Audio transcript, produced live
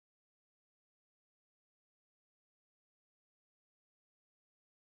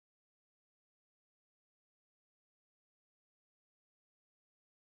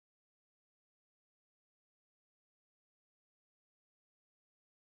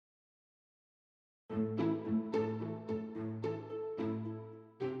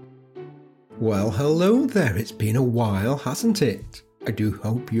Well, hello there. It's been a while, hasn't it? I do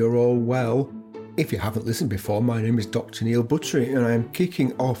hope you're all well. If you haven't listened before, my name is Dr. Neil Buttery, and I am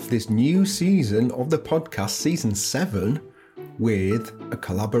kicking off this new season of the podcast, Season 7, with a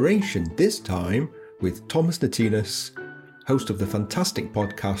collaboration, this time with Thomas Natinas, host of the fantastic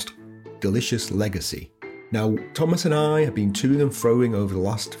podcast, Delicious Legacy. Now, Thomas and I have been toing and froing over the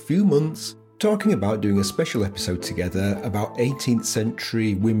last few months, talking about doing a special episode together about 18th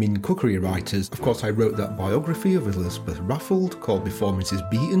century women cookery writers. Of course, I wrote that biography of Elizabeth Raffald called Before Mrs.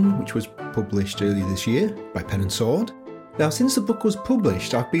 Beeton, which was published earlier this year by Pen and Sword. Now, since the book was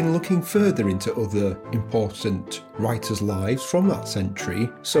published, I've been looking further into other important writers' lives from that century,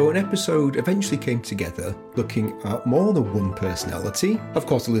 so an episode eventually came together looking at more than one personality. Of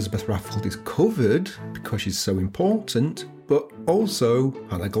course, Elizabeth Raffald is covered because she's so important, but also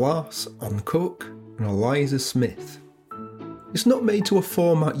Hannah Glass, Anne Cook, and Eliza Smith. It's not made to a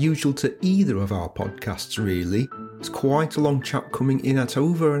format usual to either of our podcasts, really. It's quite a long chat coming in at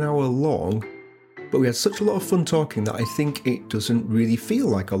over an hour long, but we had such a lot of fun talking that I think it doesn't really feel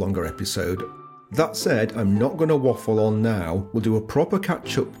like a longer episode. That said, I'm not going to waffle on now. We'll do a proper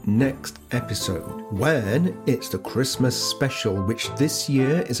catch-up next episode, when it's the Christmas special, which this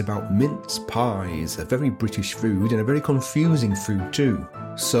year is about mince pies, a very British food and a very confusing food too.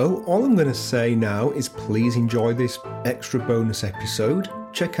 So all I'm going to say now is please enjoy this extra bonus episode.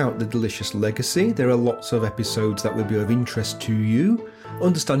 Check out the Delicious Legacy. There are lots of episodes that will be of interest to you.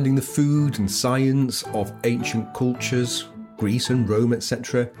 Understanding the food and science of ancient cultures, Greece and Rome,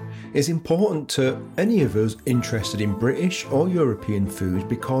 etc., is important to any of us interested in British or European food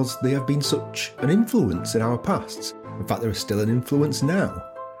because they have been such an influence in our pasts. In fact, they're still an influence now.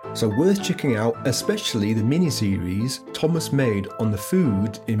 So worth checking out, especially the mini-series Thomas made on the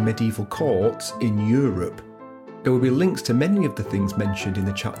food in medieval courts in Europe. There will be links to many of the things mentioned in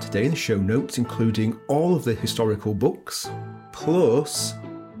the chat today in the show notes, including all of the historical books, plus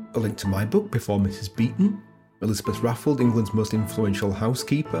a link to my book, Before Mrs. Beeton, Elizabeth Raffald, England's most influential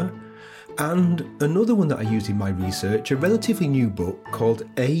housekeeper, and another one that I used in my research, a relatively new book called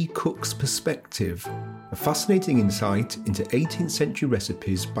A Cook's Perspective, a fascinating insight into 18th century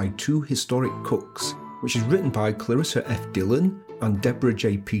recipes by two historic cooks, which is written by Clarissa F. Dillon and Deborah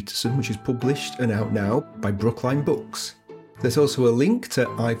J. Peterson, which is published and out now by Brookline Books. There's also a link to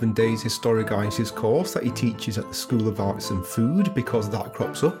Ivan Day's Historicises course that he teaches at the School of Arts and Food, because that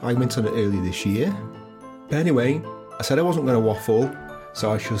crops up. I went on it earlier this year. But anyway, I said I wasn't going to waffle,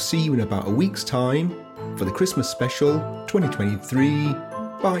 so I shall see you in about a week's time for the Christmas special 2023.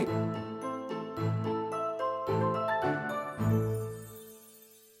 Bye.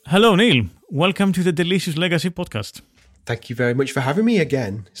 Hello, Neil. Welcome to the Delicious Legacy podcast. Thank you very much for having me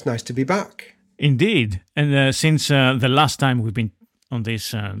again. It's nice to be back. Indeed. And since the last time we've been on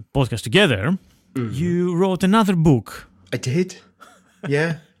this podcast together, you wrote another book. I did.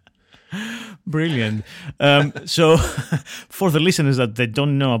 Yeah. Brilliant. So for the listeners that they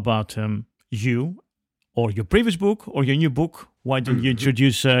don't know about you or your previous book or your new book, why don't you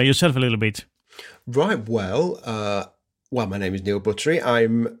introduce yourself a little bit? Right. Well, my name is Neil Buttery.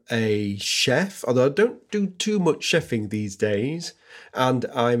 I'm a chef, although I don't do too much chefing these days. And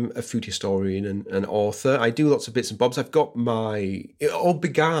I'm a food historian and an author. I do lots of bits and bobs. It all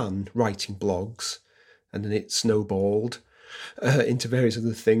began writing blogs, and then it snowballed into various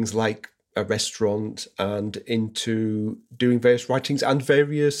other things like a restaurant and into doing various writings and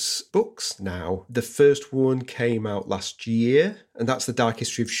various books now. The first one came out last year, and that's The Dark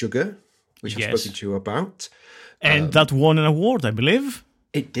History of Sugar, which I've spoken to you about. And that won an award, I believe.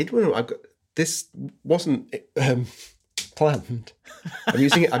 It did win. This wasn't planned. I'm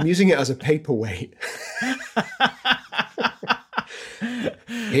using it as a paperweight.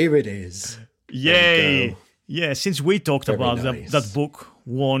 Here it is. Yay! Yeah, since we talked about nice. that book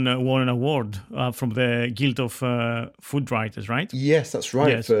won an award from the Guild of Food Writers, right? Yes, that's right,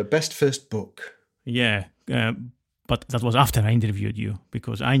 yes. For best first book. Yeah, but that was after I interviewed you,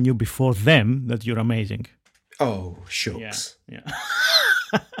 because I knew before them that you're amazing. Oh, shucks. Yeah.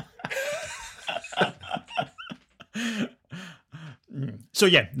 So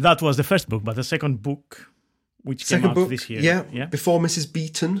yeah, that was the first book, but the second book, which came out this year. Yeah, Before Mrs.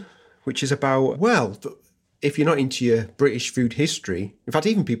 Beeton, which is about, well, if you're not into your British food history, in fact,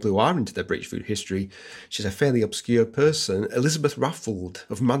 even people who are into their British food history, she's a fairly obscure person, Elizabeth Raffald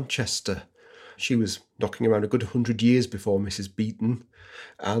of Manchester. She was knocking around a good 100 years before Mrs. Beeton,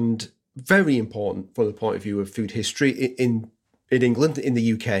 and very important from the point of view of food history in England, in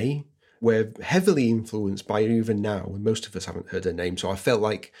the UK, we're heavily influenced by her even now, and most of us haven't heard her name. So I felt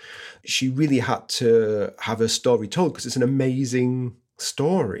like she really had to have her story told because it's an amazing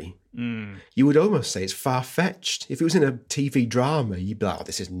story. You would almost say it's far-fetched. If it was in a TV drama, you'd be like, oh,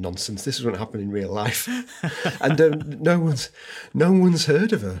 this is nonsense. This wouldn't happen in real life. And no one's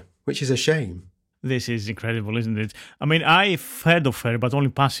heard of her, which is a shame. This is incredible, isn't it? I mean, I've heard of her, but only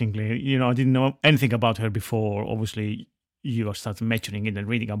passingly. I didn't know anything about her before. Obviously, you started mentioning it and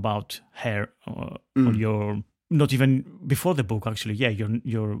reading about her on your, not even before the book, actually. Yeah,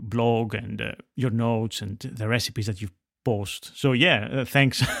 your blog and your notes and the recipes that you've post. So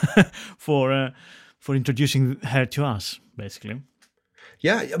thanks for introducing her to us, basically.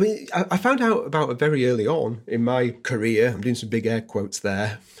 Yeah, I mean, I found out about her very early on in my career. I'm doing some big air quotes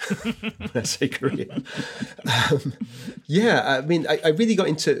there when I say career. I mean, I really got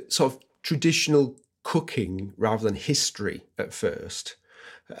into sort of traditional cooking rather than history at first.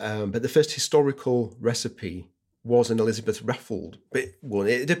 But the first historical recipe was an Elizabeth Raffald one.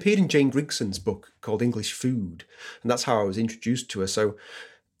 It appeared in Jane Grigson's book called English Food, and that's how I was introduced to her. So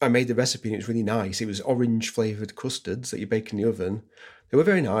I made the recipe and it was really nice. It was orange-flavoured custards that you bake in the oven. They were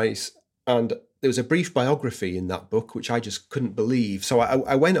very nice, and there was a brief biography in that book, which I just couldn't believe. So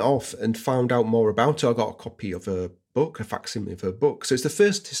I went off and found out more about her. I got a copy of her book, a facsimile of her book. So it's the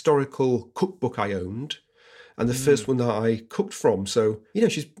first historical cookbook I owned, and the first one that I cooked from. So,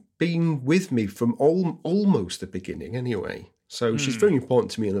 she's been with me from almost the beginning anyway. So she's very important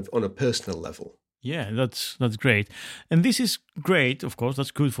to me on a personal level. Yeah, that's great. And this is great, of course.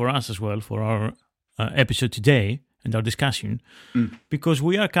 That's good for us as well, for our episode today and our discussion, because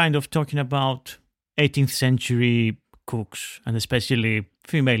we are kind of talking about 18th century cooks, and especially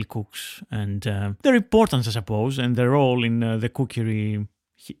female cooks, and their importance, I suppose, and their role in the cookery,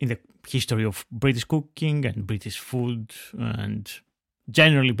 in the history of British cooking and British food, and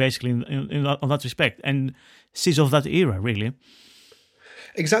generally, basically, on that respect. And she's of that era, really.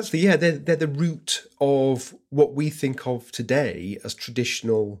 Exactly, yeah. They're the root of what we think of today as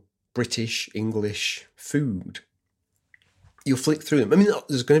traditional British, English food. You'll flick through them. I mean,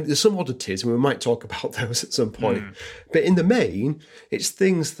 there's some oddities, and we might talk about those at some point. But in the main, it's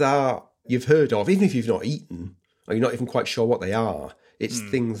things that you've heard of, even if you've not eaten, or you're not even quite sure what they are. It's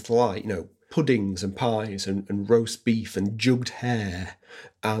things like, puddings and pies and roast beef and jugged hare,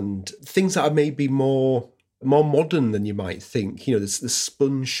 and things that are maybe more modern than you might think. There's the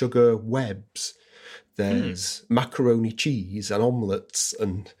spun sugar webs, there's macaroni cheese and omelettes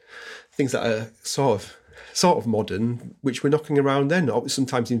and things that are sort of modern, which were knocking around then, or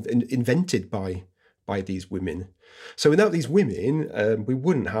sometimes invented by these women. So without these women, we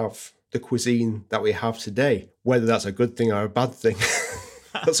wouldn't have the cuisine that we have today. Whether that's a good thing or a bad thing,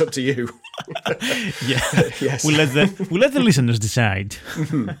 that's up to you. Yes. We'll let the listeners decide.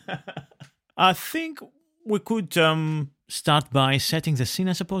 I think we could start by setting the scene,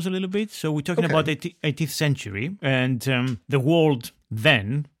 I suppose, a little bit. So we're talking about the 18th century, and the world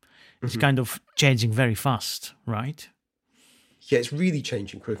then is kind of changing very fast, right? Yeah, it's really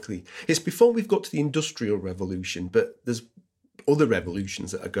changing quickly. It's before we've got to the Industrial Revolution, but there's other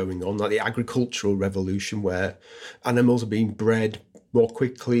revolutions that are going on, like the Agricultural Revolution, where animals are being bred more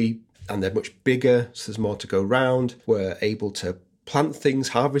quickly and they're much bigger, so there's more to go round. We're able to plant things,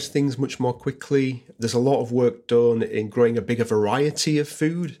 harvest things much more quickly. There's a lot of work done in growing a bigger variety of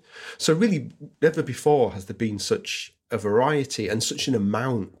food. So really, never before has there been such a variety and such an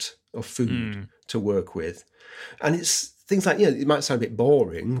amount of food to work with. And it's things like, it might sound a bit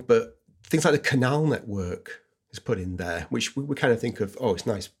boring, but things like the canal network is put in there, which we kind of think of, it's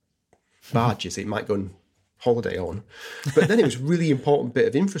nice barges it might go on holiday on. But then it was really important bit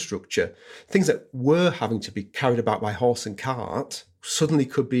of infrastructure. Things that were having to be carried about by horse and cart suddenly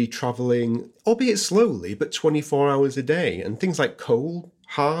could be travelling, albeit slowly, but 24 hours a day. And things like coal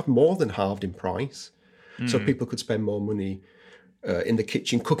more than halved in price. So people could spend more money in the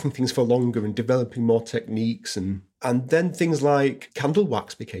kitchen, cooking things for longer and developing more techniques. And then things like candle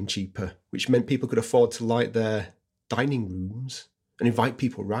wax became cheaper, which meant people could afford to light their dining rooms and invite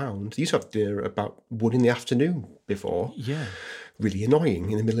people round. They used to have dinner about 1 in the afternoon before. Yeah. Really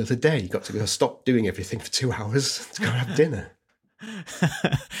annoying in the middle of the day. You got to go stop doing everything for 2 hours to go have dinner.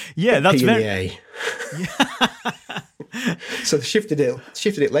 Yeah, that's very... Yeah. So they shifted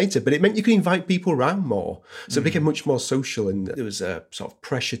it later, but it meant you could invite people around more. So it became much more social, and there was a sort of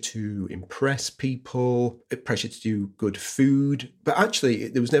pressure to impress people, a pressure to do good food. But actually,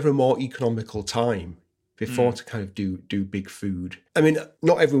 there was never a more economical time before to kind of do big food. I mean,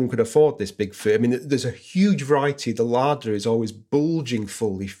 not everyone could afford this big food. I mean, there's a huge variety. The larder is always bulging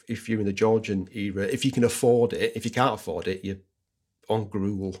full if you're in the Georgian era. If you can afford it, if you can't afford it, you're on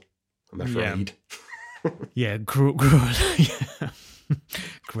gruel I'm afraid. Yeah, gruel. Yeah.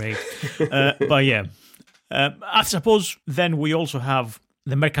 Great. But yeah, I suppose then we also have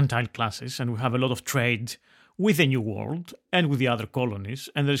the mercantile classes, and we have a lot of trade with the New World and with the other colonies.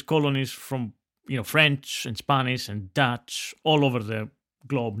 And there's colonies from, French and Spanish and Dutch all over the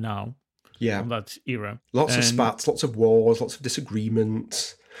globe now. Yeah. From that era. Lots of spats, lots of wars, lots of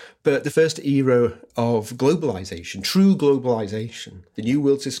disagreements. But the first era of globalization, true globalization, the New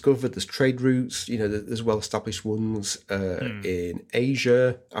World's discovered, there's trade routes, there's well-established ones in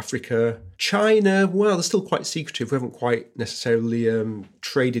Asia, Africa, China. Well, they're still quite secretive. We haven't quite necessarily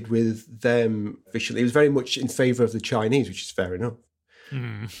traded with them officially. It was very much in favour of the Chinese, which is fair enough.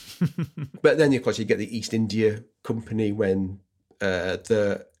 But then, of course, you get the East India Company when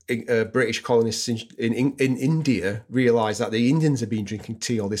the British colonists in India realised that the Indians had been drinking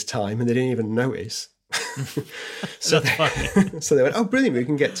tea all this time and they didn't even notice. So they went, oh, brilliant, we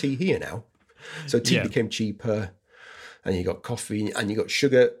can get tea here now. So tea became cheaper, and you got coffee and you got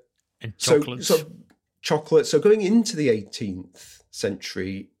sugar. And chocolate. So chocolate. So going into the 18th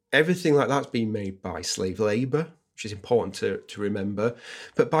century, everything like that's been made by slave labour, which is important to remember.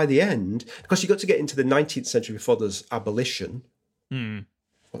 But by the end, because you got to get into the 19th century before there's abolition.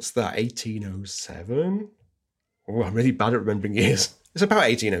 What's that, 1807? Oh, I'm really bad at remembering years. It's about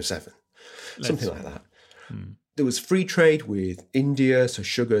 1807, something like that. There was free trade with India, so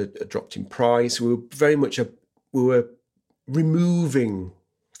sugar dropped in price. We were very much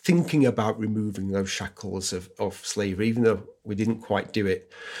thinking about removing those shackles of slavery, even though we didn't quite do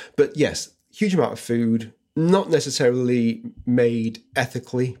it. But yes, huge amount of food, not necessarily made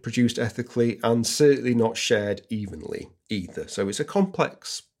ethically, produced ethically, and certainly not shared evenly either. So it's a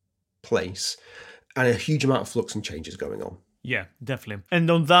complex place and a huge amount of flux and changes going on. Yeah, definitely.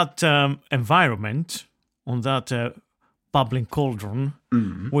 And on that environment, on that bubbling cauldron,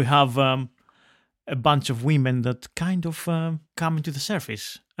 we have a bunch of women that kind of come into the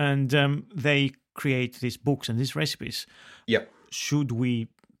surface, and they create these books and these recipes. Yep. Should we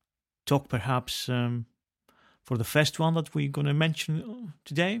talk perhaps for the first one that we're going to mention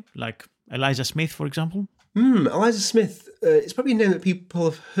today, like Eliza Smith, for example? Eliza Smith, it's probably a name that people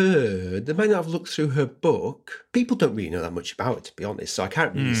have heard. They might not have looked through her book. People don't really know that much about it, to be honest, so I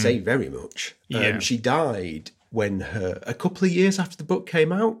can't really say very much. She died a couple of years after the book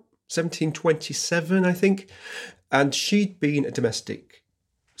came out, 1727, I think. And she'd been a domestic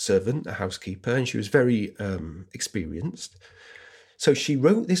servant, a housekeeper, and she was very experienced. So she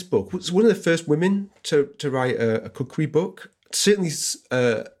wrote this book. Was one of the first women to write a cookery book. Certainly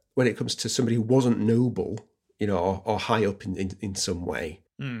when it comes to somebody who wasn't noble, or high up in some way.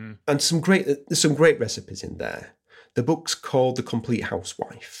 And there's some great recipes in there. The book's called The Complete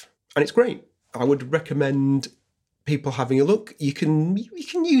Housewife, and it's great. I would recommend people having a look. You can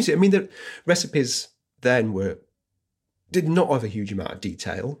use it. I mean, the recipes then did not have a huge amount of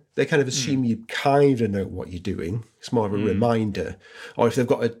detail. They kind of assume you kind of know what you're doing. It's more of a reminder. Or if they've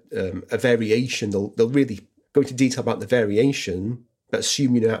got a variation, they'll really go into detail about the variation, but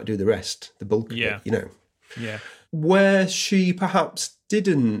assume you know how to do the rest, the bulk of it, Yeah. Where she perhaps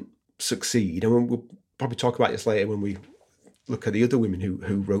didn't succeed, and we'll probably talk about this later when we look at the other women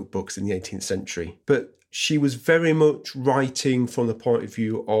who wrote books in the 18th century, but she was very much writing from the point of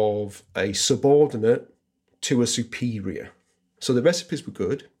view of a subordinate to a superior. So the recipes were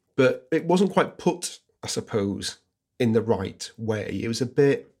good, but it wasn't quite put, I suppose, in the right way. It was a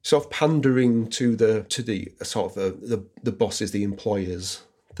bit sort of pandering to the sort of the bosses, the employers,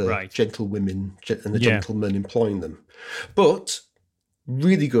 the gentlewomen and the gentlemen employing them. But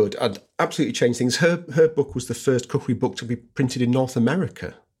really good and absolutely changed things. Her book was the first cookery book to be printed in North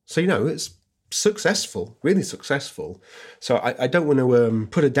America. So, it's successful, really successful. So I don't want to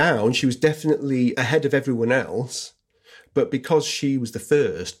put her down. She was definitely ahead of everyone else. But because she was the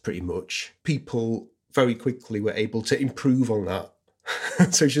first, pretty much, people very quickly were able to improve on that.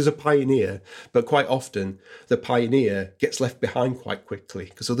 So she was a pioneer, but quite often the pioneer gets left behind quite quickly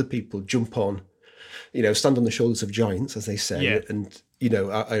because other people jump on, stand on the shoulders of giants, as they say, and,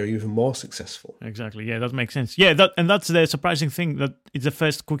 are even more successful. Exactly. Yeah, that makes sense. Yeah, that's the surprising thing, that it's the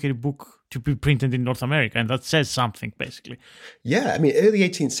first cookery book to be printed in North America, and that says something, basically. Yeah, I mean, early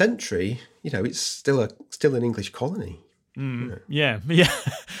 18th century, it's still an English colony. Yeah.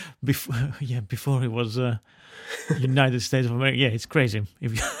 Before it was United States of America. Yeah, it's crazy.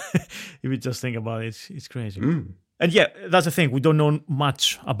 If you just think about it, it's crazy. And yeah, that's the thing. We don't know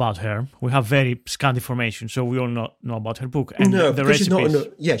much about her. We have very scant information, so we all know about her book. And no, the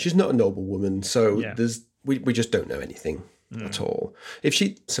recipes. she's not a noble woman, so we just don't know anything. at all. If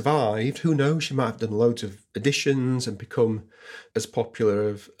she survived, who knows, she might have done loads of editions and become as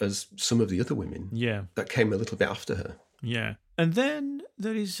popular as some of the other women that came a little bit after her. Yeah. And then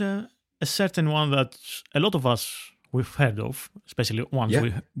there is a certain one that a lot of us we've heard of, especially once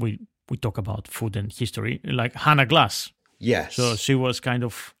we talk about food and history, like Hannah Glass. Yes. So she was kind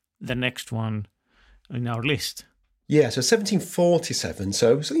of the next one in our list. Yeah, so 1747,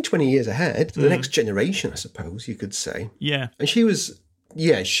 so it's only 20 years ahead. The next generation, I suppose you could say. Yeah. And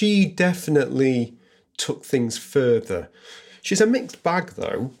she definitely took things further. She's a mixed bag,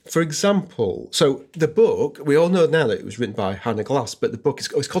 though. For example, so the book, we all know now that it was written by Hannah Glass, but the book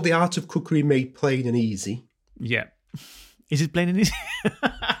is called The Art of Cookery Made Plain and Easy. Yeah. Is it plain and easy?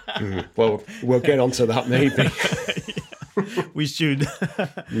 Well, we'll get onto that maybe. We should.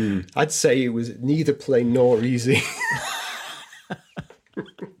 I'd say it was neither plain nor easy.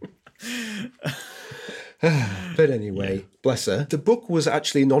 But anyway, bless her. The book was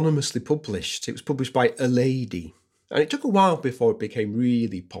actually anonymously published. It was published by a lady. And it took a while before it became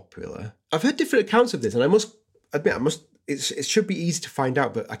really popular. I've heard different accounts of this, and I must admit, it should be easy to find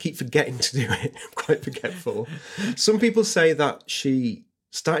out, but I keep forgetting to do it. I'm quite forgetful. Some people say that she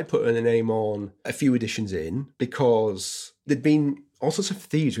started putting her name on a few editions in because there'd been all sorts of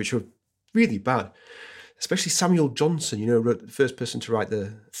thieves which were really bad. Especially Samuel Johnson, wrote the first person to write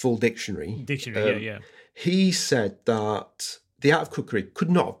the full dictionary. Yeah. He said that The Art of Cookery could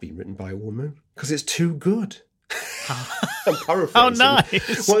not have been written by a woman because it's too good. I'm paraphrasing. How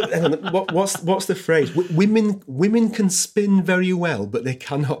nice! What's the phrase? Women can spin very well, but they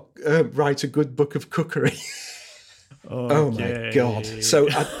cannot write a good book of cookery. Oh my God! So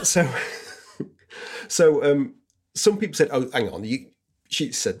some people said, "Oh, hang on."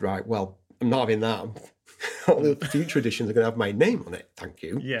 She said, "Right, well, I'm not having that. All the future editions are going to have my name on it. Thank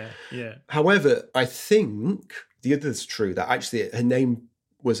you." Yeah. However, I think the other is true, that actually her name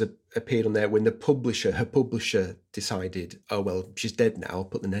appeared on there when her publisher decided, oh well, she's dead now, I'll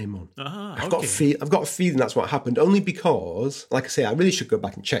put the name on. I've got a feeling that's what happened, only because, like I say, I really should go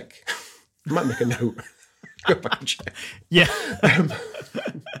back and check. I might make a note. Go back and check. Yeah.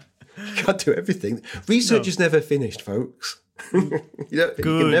 You can't do everything. Research is never finished, folks. You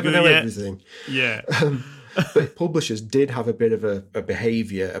can never know everything. Yeah. But publishers did have a bit of a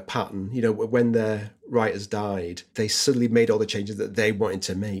behaviour, a pattern. When their writers died, they suddenly made all the changes that they wanted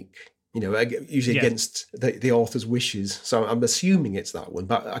to make, usually against the author's wishes. So I'm assuming it's that one,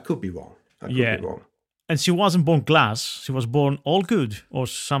 but I could be wrong. Be wrong. And she wasn't born Glass. She was born Allgood or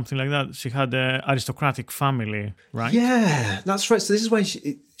something like that. She had an aristocratic family, right? Yeah, that's right. So this is why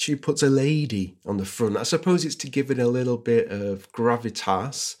she puts a lady on the front. I suppose it's to give it a little bit of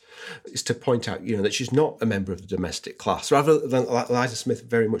gravitas. It's to point out, that she's not a member of the domestic class. Rather than Eliza Smith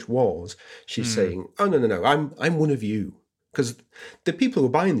very much was, she's saying, oh, no, I'm one of you. Because the people who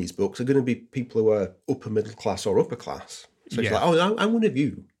are buying these books are going to be people who are upper middle class or upper class. So she's like, oh, I'm one of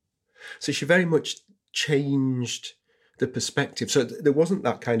you. So she very much changed the perspective. So there wasn't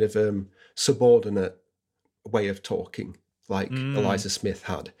that kind of subordinate way of talking like Eliza Smith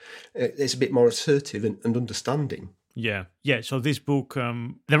had. It's a bit more assertive and understanding. Yeah. So this book,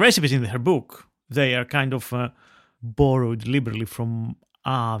 the recipes in her book, they are kind of borrowed liberally from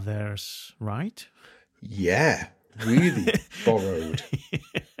others, right? Yeah, really borrowed.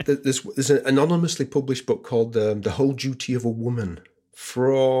 There's an anonymously published book called The Whole Duty of a Woman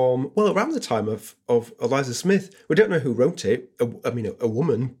from, around the time of Eliza Smith. We don't know who wrote it. A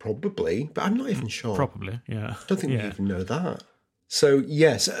woman, probably, but I'm not even sure. Probably, yeah. I don't think we even know that. So,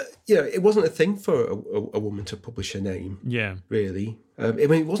 yes, it wasn't a thing for a woman to publish her name, really.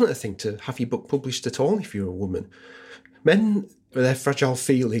 It wasn't a thing to have your book published at all if you're a woman. Men, with their fragile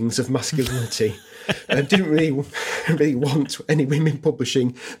feelings of masculinity, didn't really want any women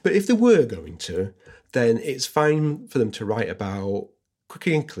publishing. But if they were going to, then it's fine for them to write about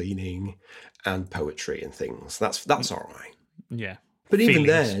cooking and cleaning and poetry and things. That's all right. Yeah. But even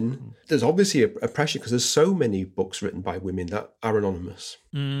then, there's obviously a pressure because there's so many books written by women that are anonymous.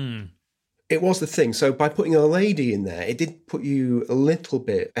 It was the thing. So by putting a lady in there, it did put you a little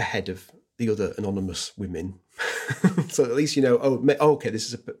bit ahead of the other anonymous women. So at least okay, this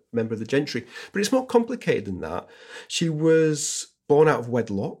is a member of the gentry. But it's more complicated than that. She was born out of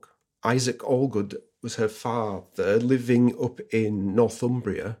wedlock. Isaac Allgood was her father, living up in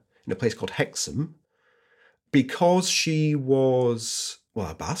Northumbria in a place called Hexham. Because she was,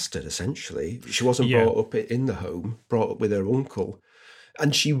 a bastard, essentially. She wasn't brought up in the home, brought up with her uncle.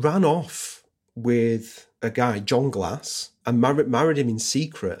 And she ran off with a guy, John Glass, and married him in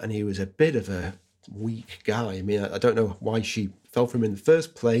secret. And he was a bit of a weak guy. I mean, I don't know why she fell for him in the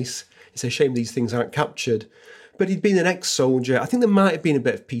first place. It's a shame these things aren't captured. But he'd been an ex-soldier. I think there might have been a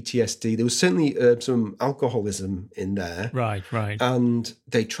bit of PTSD. There was certainly some alcoholism in there. Right. And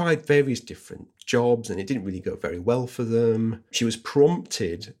they tried various different jobs and it didn't really go very well for them. She was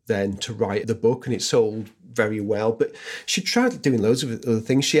prompted then to write the book and it sold very well, but she tried doing loads of other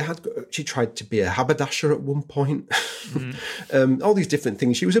things. She tried to be a haberdasher at one point. All these different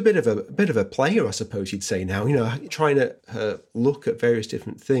things. She was a bit of a player, I suppose you'd say now, trying to look at various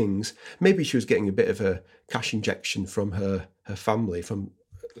different things. Maybe she was getting a bit of a cash injection from her family, from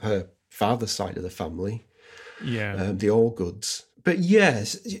her father's side of the family. Yeah. The Allgoods. But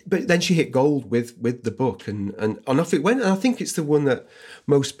yes, but then she hit gold with the book and off it went. And I think it's the one that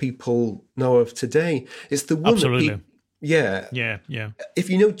most people know of today. It's the one Absolutely. that yeah.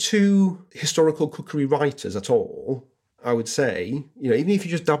 If you know two historical cookery writers at all, I would say, even if you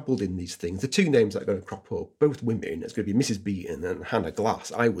just dabbled in these things, the two names that are going to crop up, both women, it's going to be Mrs. Beaton and Hannah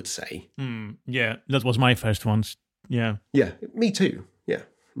Glass, I would say. Yeah, that was my first ones. Yeah. Yeah, me too. Yeah,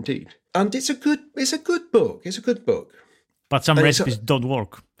 indeed. And it's a good book. It's a good book. But some recipes don't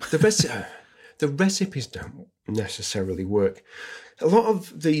work. The recipes don't necessarily work. A lot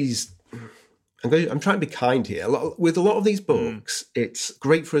of these, I'm trying to be kind here. With a lot of these books, it's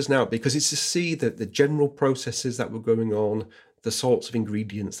great for us now because it's to see the general processes that were going on, the sorts of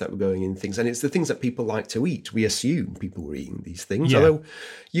ingredients that were going in things, and it's the things that people like to eat. We assume people were eating these things, although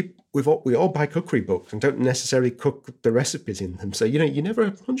we all buy cookery books and don't necessarily cook the recipes in them. So you're never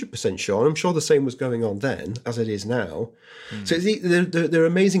 100% sure. I'm sure the same was going on then as it is now. So they're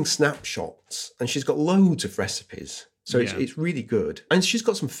amazing snapshots, and she's got loads of recipes. So it's really good, and she's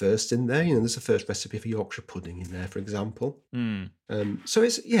got some firsts in there. There's a first recipe for Yorkshire pudding in there, for example. So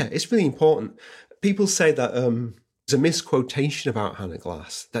it's really important. People say that. There's a misquotation about Hannah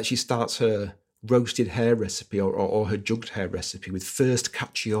Glass that she starts her roasted hare recipe or her jugged hare recipe with "first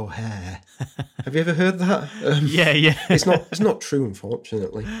catch your hare." Have you ever heard that? Yeah. It's not true,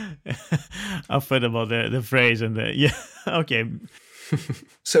 unfortunately. I've heard about the phrase and okay.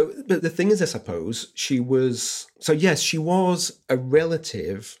 So, but the thing is, I suppose she was a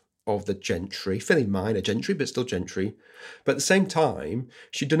relative of the gentry, fairly minor gentry, but still gentry. But at the same time,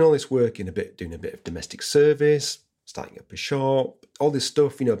 she'd done all this work doing a bit of domestic service, starting up a shop, all this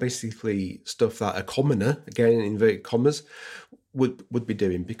stuff, basically stuff that a commoner, again in inverted commas, would be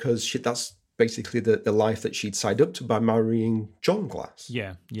doing because that's basically the life that she'd signed up to by marrying John Glass.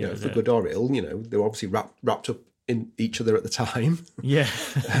 Yeah. For good or ill, they were obviously wrapped up in each other at the time. Yeah.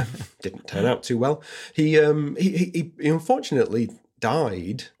 Didn't turn out too well. He unfortunately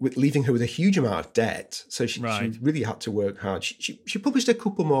died, leaving her with a huge amount of debt. So she really had to work hard. She published a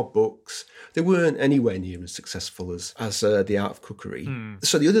couple more books. They weren't anywhere near as successful as The Art of Cookery.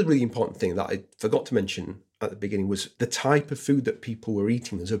 So the other really important thing that I forgot to mention at the beginning was the type of food that people were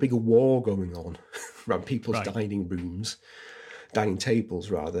eating. There's a big war going on around people's dining tables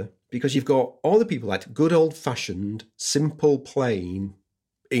rather, because you've got all the people like good old-fashioned, simple, plain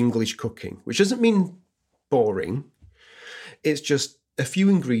English cooking, which doesn't mean boring. It's just a few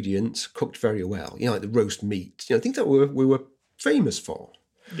ingredients cooked very well, like the roast meat, things that we were famous for.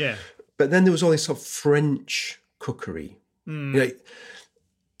 Yeah. But then there was all this sort of French cookery.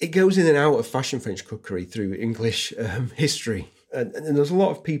 It goes in and out of fashion French cookery through English history. And there's a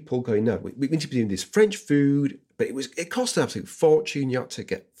lot of people going, no, we need to be doing this French food, but it cost an absolute fortune. You had to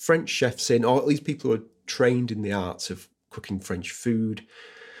get French chefs in, or at least people who are trained in the arts of cooking French food.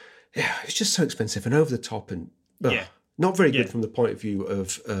 Yeah, it's just so expensive and over the top and not very good from the point of view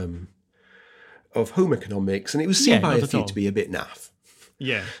of home economics. And it was seen by a few to be a bit naff.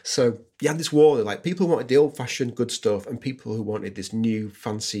 Yeah. So you had this war, like people wanted the old-fashioned good stuff and people who wanted this new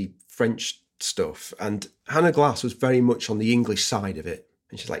fancy French stuff. And Hannah Glass was very much on the English side of it.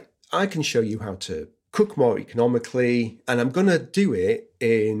 And she's like, I can show you how to cook more economically, and I'm going to do it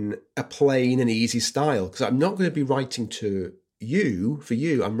in a plain and easy style because I'm not going to be writing to you,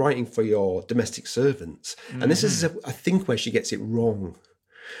 I'm writing for your domestic servants. And this is, I think, where she gets it wrong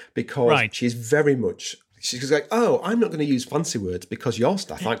because she's very much... She's like, I'm not going to use fancy words because your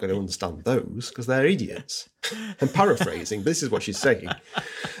staff aren't going to understand those because they're idiots. I'm paraphrasing, but this is what she's saying.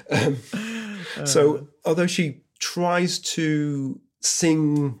 So although she tries to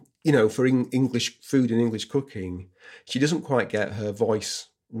sing, for English food and English cooking, she doesn't quite get her voice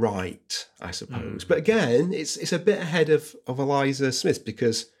right, I suppose. But again, it's a bit ahead of Eliza Smith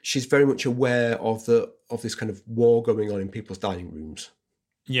because she's very much aware of this kind of war going on in people's dining rooms.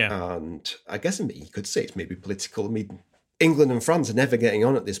 Yeah. And I guess you could say it's maybe political. I mean, England and France are never getting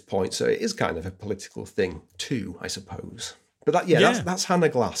on at this point, so it is kind of a political thing too, I suppose. But that's Hannah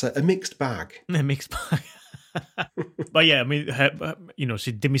Glass, a mixed bag. A mixed bag. But yeah, I mean,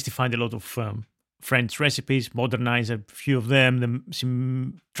 she demystified a lot of French recipes, modernize a few of them,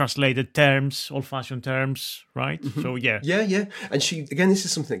 some translated terms, old-fashioned terms, right? So, yeah. Yeah. And she, again, this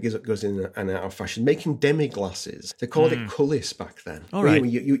is something that goes in and out of fashion. Making demi-glasses. They called it cullis back then. All right.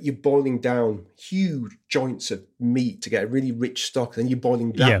 You're boiling down huge joints of meat to get a really rich stock. Then you're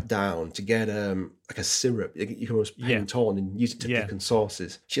boiling that down to get like a syrup. You can almost paint on and use it to thicken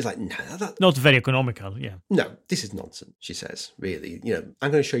sauces. She's like, no, not very economical, No, this is nonsense, she says, really.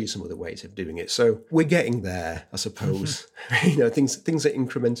 I'm going to show you some other ways of doing it. So we're getting there, I suppose. Things are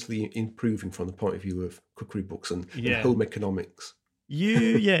incrementally improving from the point of view of cookery books and home economics.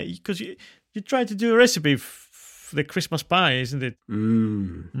 Because you tried to do a recipe for the Christmas pie, isn't it?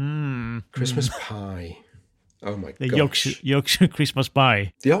 Christmas pie. Oh my gosh. The Yorkshire Christmas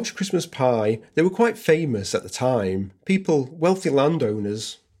pie. The Yorkshire Christmas pie, they were quite famous at the time. People, wealthy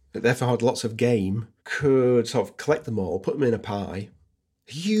landowners, that therefore had lots of game, could sort of collect them all, put them in a pie,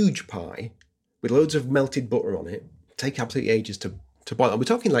 a huge pie, with loads of melted butter on it, take absolutely ages to boil. And we're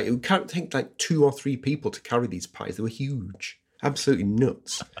talking like, it would take like 2 or 3 people to carry these pies. They were huge. Absolutely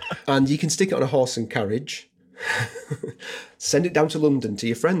nuts. And you can stick it on a horse and carriage, send it down to London to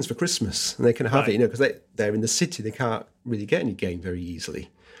your friends for Christmas, and they can have it, because they're in the city. They can't really get any game very easily.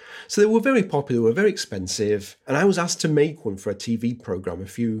 So they were very popular, were very expensive. And I was asked to make one for a TV programme a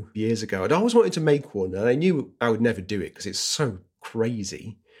few years ago. I'd always wanted to make one, and I knew I would never do it because it's so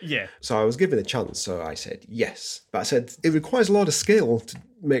crazy. Yeah. So I was given a chance, so I said yes. But I said, it requires a lot of skill to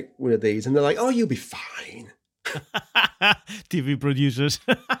make one of these. And they're like, oh, you'll be fine. TV producers.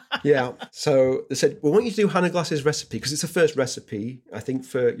 Yeah. So they said, well, I want you to do Hannah Glass's recipe, because it's the first recipe, I think,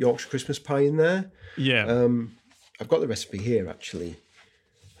 for Yorkshire Christmas pie in there. Yeah. I've got the recipe here, actually.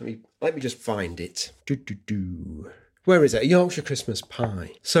 Let me just find it. Where is it? A Yorkshire Christmas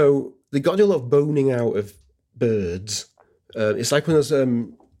pie. So they got to do a lot of boning out of birds. It's like one of those...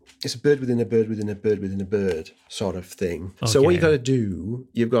 it's a bird within a bird within a bird within a bird sort of thing. Okay. So what you got to do,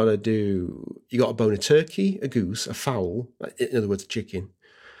 you got to bone a turkey, a goose, a fowl, in other words, a chicken,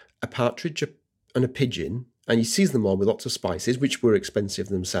 a partridge, and a pigeon, and you season them all with lots of spices, which were expensive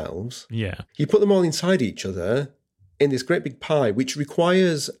themselves. Yeah. You put them all inside each other in this great big pie, which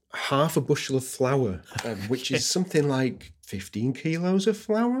requires half a bushel of flour, which is something like 15 kilos of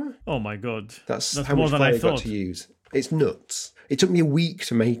flour. Oh my God. That's how much flour you've got to use. It's nuts. It took me a week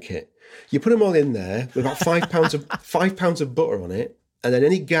to make it. You put them all in there with about 5 pounds of 5 pounds of butter on it, and then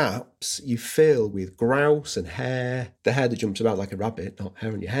any gaps you fill with grouse and hair, the hair that jumps about like a rabbit, not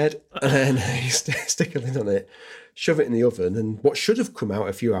hair on your head, and then you stick a lid on it, shove it in the oven, and what should have come out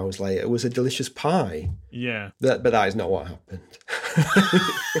a few hours later was a delicious pie. Yeah. But that is not what happened.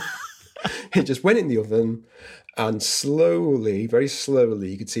 It just went in the oven, and slowly, very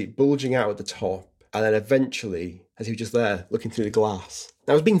slowly, you could see it bulging out at the top, and then eventually, as he was just there looking through the glass.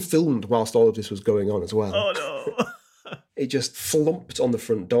 I was being filmed whilst all of this was going on as well. Oh no. It just flumped on the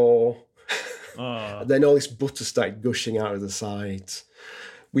front door. And then all this butter started gushing out of the sides.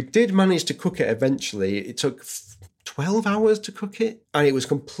 We did manage to cook it eventually. It took 12 hours to cook it, and it was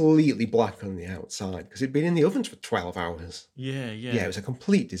completely black on the outside because it'd been in the oven for 12 hours. Yeah. Yeah, it was a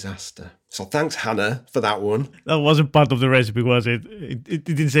complete disaster. So thanks, Hannah, for that one. That wasn't part of the recipe, was it? It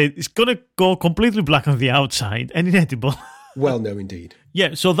didn't say it's going to go completely black on the outside and inedible. Well, no, indeed.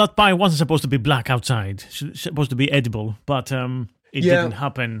 Yeah, so that pie wasn't supposed to be black outside. It's supposed to be edible, but it didn't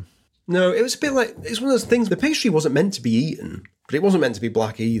happen. No, it was a bit like, it's one of those things, the pastry wasn't meant to be eaten, but it wasn't meant to be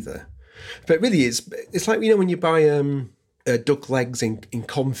black either. But really, it's like, when you buy duck legs in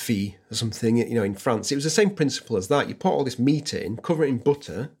confit or something, in France. It was the same principle as that. You put all this meat in, cover it in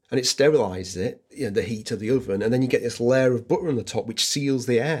butter, and it sterilises it, the heat of the oven, and then you get this layer of butter on the top, which seals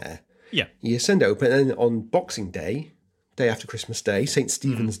the air. Yeah. You send it open, and then on Boxing Day, day after Christmas Day, St.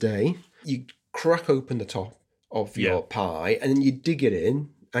 Stephen's Day, you crack open the top of your pie, and then you dig it in,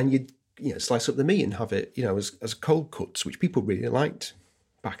 and you slice up the meat and have it, as cold cuts, which people really liked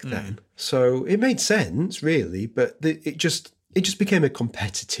back then. So it made sense, really, but it just became a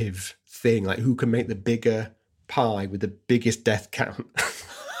competitive thing, like who can make the bigger pie with the biggest death count.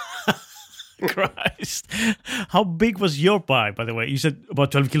 Christ. How big was your pie, by the way? You said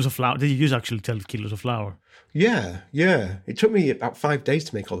about 12 kilos of flour. Did you use actually 12 kilos of flour? Yeah. It took me about 5 days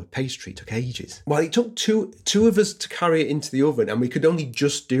to make all the pastry. It took ages. Well, it took two of us to carry it into the oven, and we could only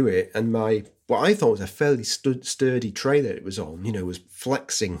just do it. And what I thought was a fairly sturdy tray that it was on, was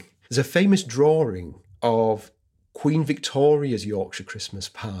flexing. There's a famous drawing of Queen Victoria's Yorkshire Christmas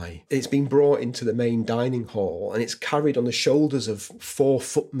pie. It's been brought into the main dining hall, and it's carried on the shoulders of 4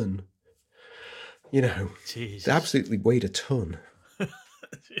 footmen. They absolutely weighed a ton.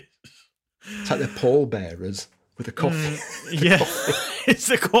 It's like they're pallbearers with a coffin. Yeah, it's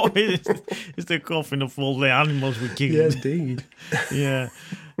the coffin. It's the coffin of all the animals we killed. Yeah, indeed. Yeah,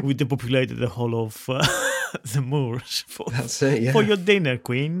 we depopulated the whole of the moors That's it, yeah. for your dinner,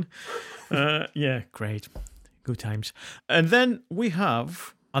 Queen. Yeah, great. Good times. And then we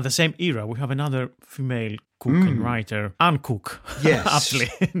have, at the same era, we have another female cook and writer, Anne Cook. Yes. Aptly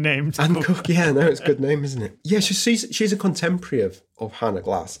named. Anne Cook, yeah, no, it's a good name, isn't it? Yeah, she's a contemporary of Hannah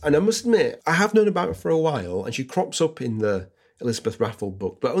Glass. And I must admit, I have known about her for a while, and she crops up in the Elizabeth Raffle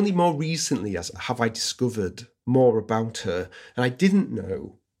book, but only more recently have I discovered more about her. And I didn't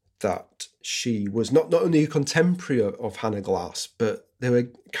know that she was not only a contemporary of Hannah Glass, but they were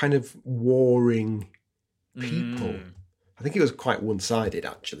kind of warring people. I think it was quite one-sided,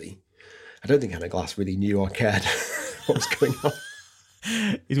 actually. I don't think Hannah Glass really knew or cared what was going on.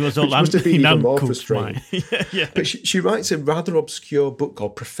 It was all must have been even more frustrating. Yeah. But she writes a rather obscure book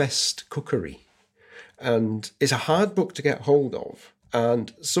called Professed Cookery. And it's a hard book to get hold of.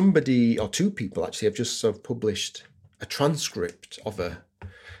 And somebody, or two people actually, have just sort of published a transcript of her.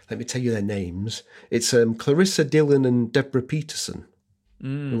 Let me tell you their names. It's Clarissa Dillon and Deborah Peterson,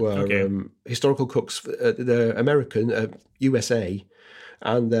 who are historical cooks. They're American, USA,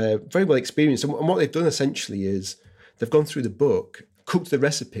 and they're very well experienced. And what they've done essentially is they've gone through the book, cooked the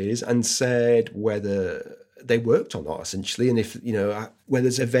recipes, and said whether they worked or not, essentially. And if, where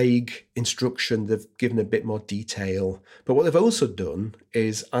there's a vague instruction, they've given a bit more detail. But what they've also done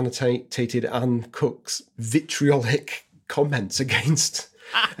is annotated Anne Cook's vitriolic comments against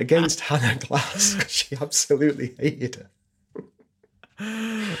Hannah Glass, because she absolutely hated her.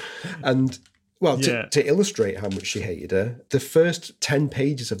 And, well, to illustrate how much she hated her, the first 10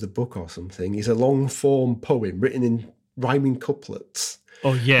 pages of the book or something is a long-form poem written in rhyming couplets.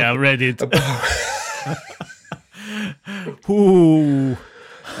 Oh, yeah, I read it. Ooh.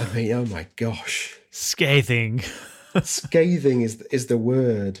 I mean, oh my gosh. Scathing. Scathing is the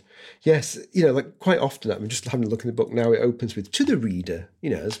word. Yes, like quite often, I'm just having a look in the book now, it opens with, to the reader,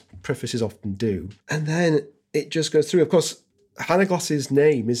 as prefaces often do. And then it just goes through. Of course, Hannah Glass's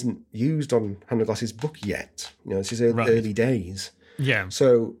name isn't used on Hannah Glass's book yet. This is early days. Yeah.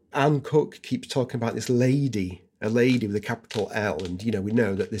 So Anne Cook keeps talking about this lady, a lady with a capital L. And, we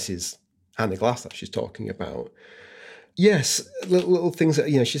know that this is Hannah Glass that she's talking about. Yes, little things that,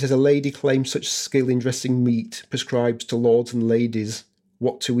 she says, a lady claims such skill in dressing meat, prescribes to lords and ladies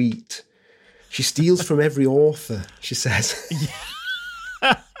what to eat. She steals from every author, she says.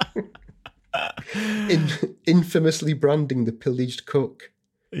 Infamously branding the pillaged cook.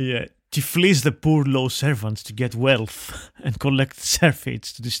 Yeah, to fleece the poor low servants to get wealth and collect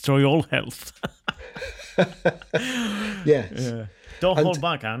surfeits to destroy all health. Yes. Yeah. Don't hold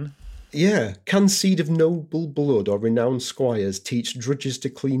back, Anne. Yeah, can seed of noble blood or renowned squires teach drudges to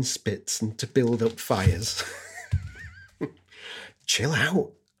clean spits and to build up fires? Chill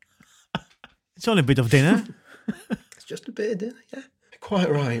out. It's only a bit of dinner. It's just a bit of dinner, yeah. Quite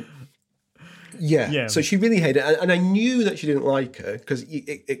right. Yeah. So she really hated it. And I knew that she didn't like her because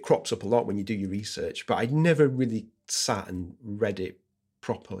it crops up a lot when you do your research, but I'd never really sat and read it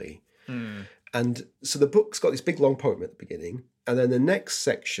properly. And so the book's got this big long poem at the beginning. And then the next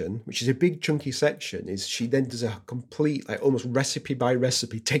section, which is a big chunky section, is she then does a complete, almost recipe by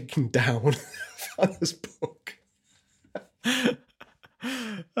recipe, taking down Hannah's book.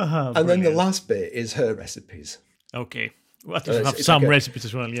 And then the last bit is her recipes. Okay. Well, I have some recipes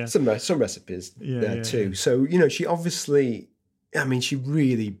as well, yeah. Some recipes too. Yeah. So, she obviously, she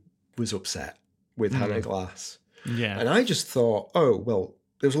really was upset with Hannah Glass. Yeah. And I just thought, oh, well,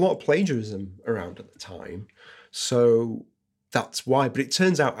 there was a lot of plagiarism around at the time. So that's why. But it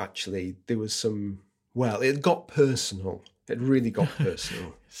turns out, actually, there was some, it got personal. It really got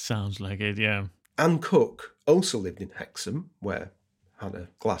personal. Sounds like it, yeah. Anne Cook also lived in Hexham, where Hannah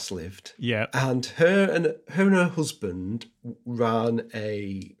Glass lived. Yeah. And her and her husband ran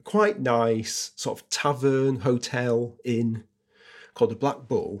a quite nice sort of tavern, hotel, inn called the Black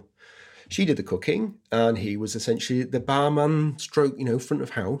Bull. She did the cooking, and he was essentially the barman stroke, front of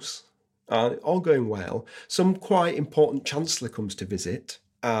house. All going well. Some quite important chancellor comes to visit,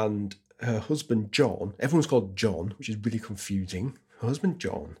 and her husband, John, everyone's called John, which is really confusing. Her husband,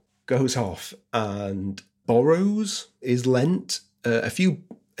 John, goes off and is lent a few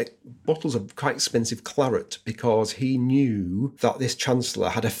bottles of quite expensive claret because he knew that this chancellor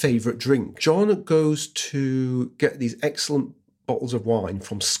had a favourite drink. John goes to get these excellent bottles of wine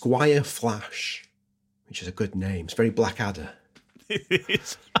from Squire Flash, which is a good name. It's very Blackadder. It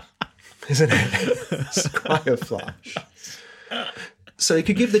is. Isn't it? Squire Flash. So he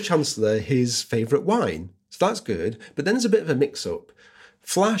could give the Chancellor his favourite wine. So that's good. But then there's a bit of a mix-up.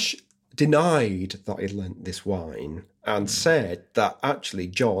 Flash denied that he'd lent this wine and said that actually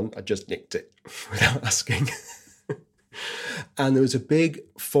John had just nicked it without asking. And there was a big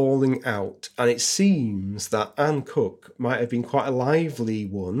falling out. And it seems that Anne Cook might have been quite a lively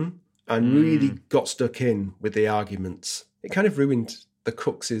one and really got stuck in with the arguments. It kind of ruined the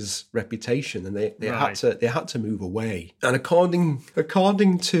Cooks' reputation, and they had to move away. And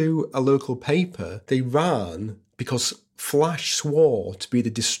according to a local paper, they ran because Flash swore to be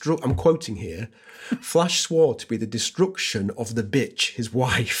the I'm quoting here. Flash swore to be the destruction of the bitch, his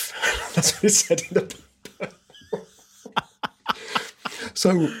wife. That's what it said in the paper.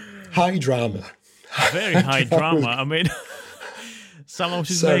 So high drama. Very high drama. I mean, someone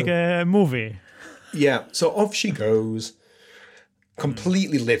should make a movie. Yeah. So off she goes,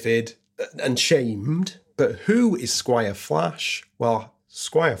 completely livid and shamed. But who is Squire Flash? Well,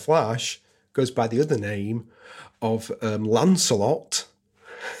 Squire Flash goes by the other name of Lancelot,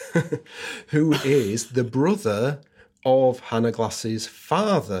 who is the brother of Hannah Glass's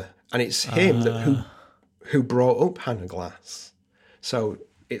father. And it's him who brought up Hannah Glass. So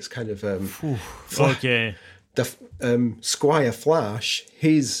it's kind of... okay. The Squire Flash,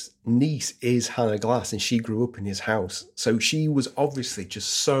 his niece is Hannah Glass, and she grew up in his house. So she was obviously just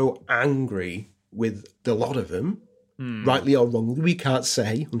so angry with the lot of them, rightly or wrongly. We can't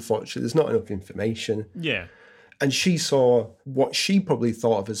say, unfortunately. There's not enough information. Yeah. And she saw what she probably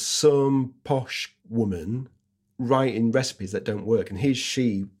thought of as some posh woman writing recipes that don't work. And here's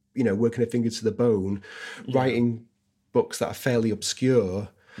she, working her fingers to the bone, writing books that are fairly obscure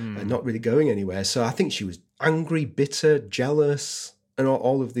and not really going anywhere. So I think she was angry, bitter, jealous, and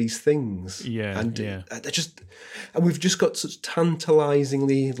all of these things. Yeah, and and we've just got such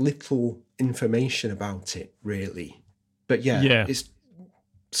tantalisingly little information about it, really. But it's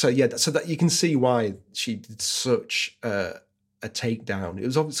so that you can see why she did such a takedown. It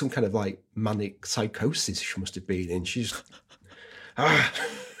was obviously some kind of like manic psychosis she must have been in. She's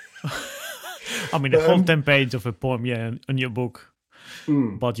I mean, a whole 10 pages of a poem, in your book.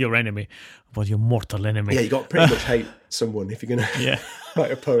 About your enemy, about your mortal enemy. Yeah, you got to pretty much hate someone if you're going to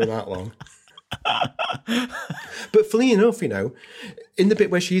write a poem that long. But funny enough, in the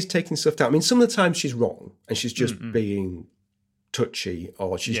bit where she's taking stuff down, I mean, some of the times she's wrong and she's just being touchy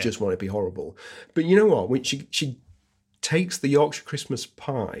or she's just want to be horrible. But you know what? When she takes the Yorkshire Christmas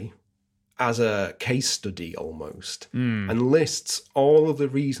pie as a case study almost and lists all of the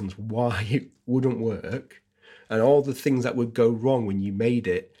reasons why it wouldn't work and all the things that would go wrong when you made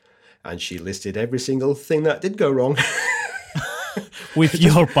it. And she listed every single thing that did go wrong. With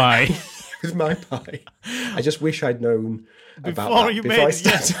your pie. With my pie. I just wish I'd known about that before I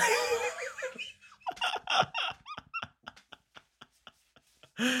started.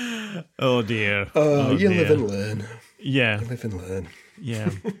 Oh dear. Live and learn. Yeah. You live and learn.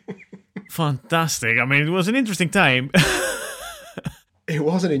 Yeah. Fantastic. I mean, it was an interesting time. It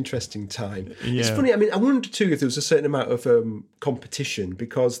was an interesting time. Yeah. It's funny. I mean, I wonder too if there was a certain amount of competition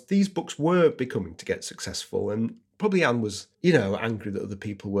because these books were becoming to get successful, and probably Anne was, angry that other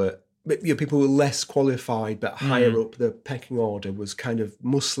people were, people were less qualified but higher up the pecking order was kind of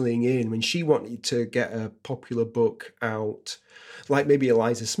muscling in when she wanted to get a popular book out, like maybe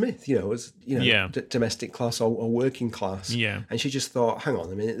Eliza Smith, as domestic class or working class. Yeah. And she just thought, hang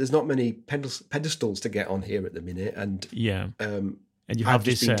on a minute, there's not many pedestals to get on here at the minute, and and you I've have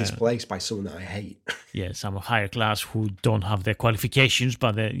just this been displaced by someone that I hate. Yeah, some higher class who don't have the qualifications,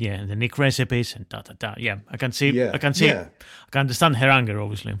 but the nick recipes and da da da. Yeah, I can see. I can understand her anger.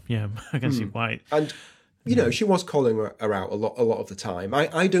 Obviously, yeah, I can see why. And she was calling her out a lot of the time.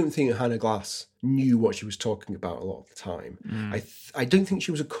 I don't think Hannah Glass knew what she was talking about a lot of the time. I don't think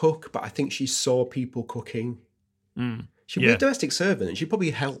she was a cook, but I think she saw people cooking. She was a domestic servant, and she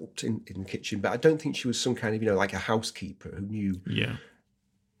probably helped in the kitchen, but I don't think she was some kind of, like a housekeeper who knew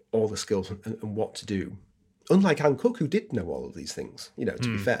all the skills and what to do. Unlike Anne Cook, who did know all of these things, to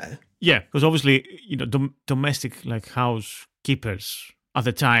be fair. Yeah, because obviously, domestic, like housekeepers at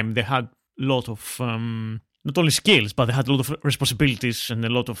the time, they had a lot of, not only skills, but they had a lot of responsibilities and a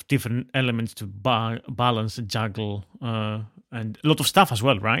lot of different elements to balance and juggle, and a lot of stuff as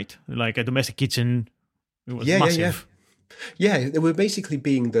well, right? Like a domestic kitchen, it was massive. Yeah, they were basically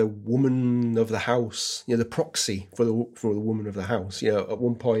being the woman of the house, the proxy for the woman of the house. At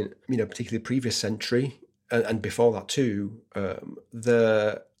one point, particularly the previous century and before that too,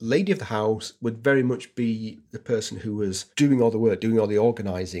 the lady of the house would very much be the person who was doing all the work, doing all the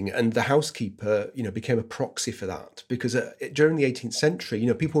organising, and the housekeeper, became a proxy for that because during the 18th century,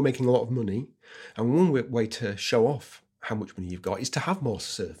 people were making a lot of money, and one way to show off how much money you've got is to have more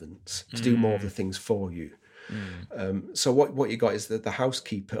servants to do more of the things for you. So what you got is that the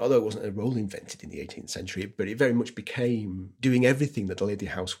housekeeper, although it wasn't a role invented in the 18th century, but it very much became doing everything that a lady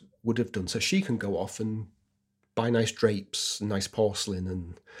house would have done. So she can go off and buy nice drapes and nice porcelain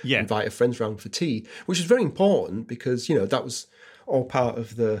and invite her friends round for tea, which is very important because, that was all part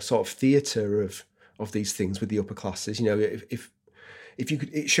of the sort of theatre of these things with the upper classes. If you could,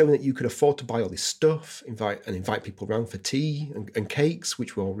 it's showing that you could afford to buy all this stuff, invite people around for tea and cakes,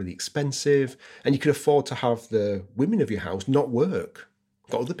 which were all really expensive, and you could afford to have the women of your house not work.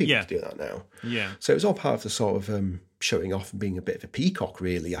 Got other people to do that now. Yeah. So it was all part of the sort of showing off and being a bit of a peacock,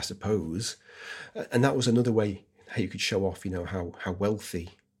 really, I suppose. And that was another way how you could show off, how wealthy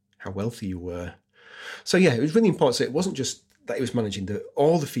you were. So yeah, it was really important. So it wasn't just that it was managing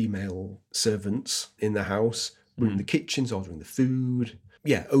all the female servants in the house, running the kitchens, ordering the food.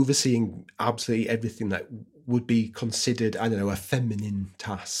 Yeah, overseeing absolutely everything that would be considered, I don't know, a feminine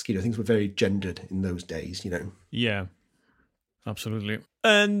task. Things were very gendered in those days, Yeah, absolutely.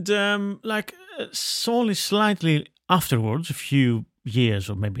 And only slightly afterwards, a few years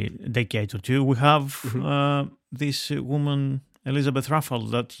or maybe a decade or two, we have this woman, Elizabeth Raffles,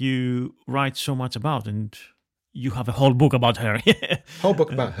 that you write so much about, and you have a whole book about her. Whole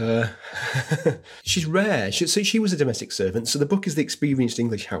book about her. She's rare. She was a domestic servant. So the book is the experienced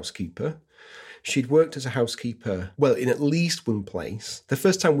English housekeeper. She'd worked as a housekeeper, well, in at least one place. The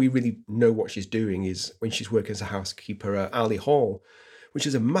first time we really know what she's doing is when she's working as a housekeeper at Arley Hall, which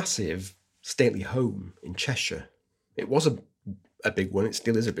is a massive stately home in Cheshire. It was a big one. It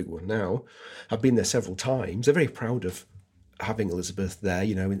still is a big one now. I've been there several times. They're very proud of having Elizabeth there,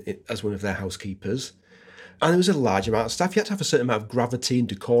 as one of their housekeepers. And there was a large amount of staff. You had to have a certain amount of gravity and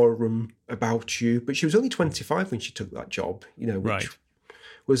decorum about you. But she was only 25 when she took that job, which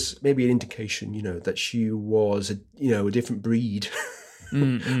was maybe an indication, that she was, a different breed.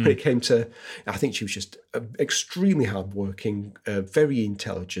 When it came to, I think she was just extremely hardworking, very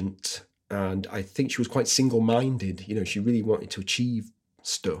intelligent. And I think she was quite single-minded. She really wanted to achieve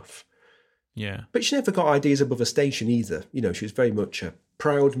stuff. Yeah. But she never got ideas above a station either. She was very much a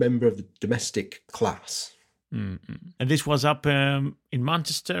proud member of the domestic class. Mm-hmm. And this was up in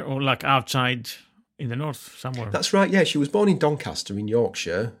Manchester or outside in the north somewhere? That's right, yeah. She was born in Doncaster in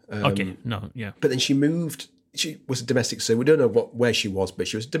Yorkshire. But then she moved. She was a domestic servant. We don't know where she was, but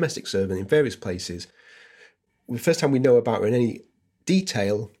she was a domestic servant in various places. The first time we know about her in any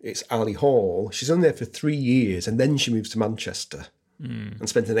detail, it's Arley Hall. She's only there for 3 years, and then she moves to Manchester and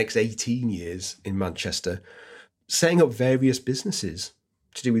spent the next 18 years in Manchester setting up various businesses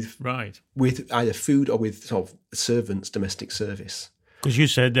to do with either food or with sort of servants, domestic service. Because you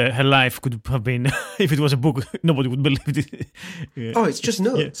said her life could have been, if it was a book, nobody would believe it. Yeah. Oh, it's just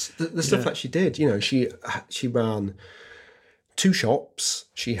nuts. Yeah. The stuff that she did. She ran 2 shops.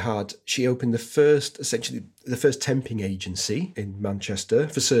 She opened the first temping agency in Manchester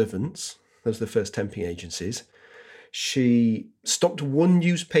for servants. Those were the first temping agencies. She stopped one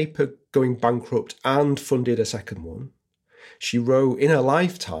newspaper going bankrupt and funded a second one. She wrote, in her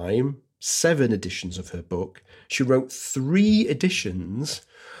lifetime, 7 editions of her book. She wrote 3 editions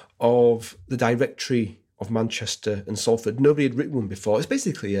of the Directory of Manchester and Salford. Nobody had written one before. It's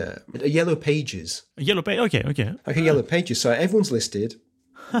basically a yellow pages. A yellow page, okay. Like a yellow pages. So everyone's listed,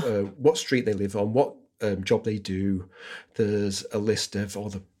 what street they live on, what job they do. There's a list of all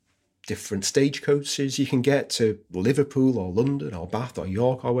the different stagecoaches you can get to Liverpool or London or Bath or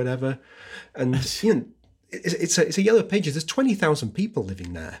York or whatever. And, it's a yellow pages. There's 20,000 people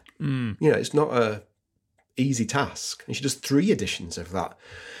living there. It's not a easy task. And she does 3 editions of that.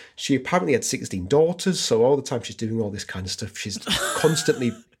 She apparently had 16 daughters, so all the time she's doing all this kind of stuff, she's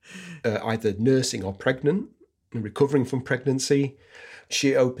constantly either nursing or pregnant and recovering from pregnancy.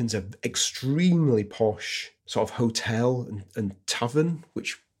 She opens an extremely posh sort of hotel and tavern,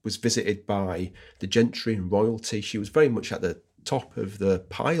 which was visited by the gentry and royalty. She was very much at the top of the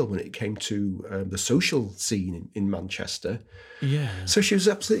pile when it came to the social scene in Manchester. Yeah. So she was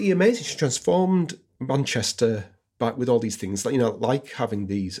absolutely amazing. She transformed Manchester back with all these things, like having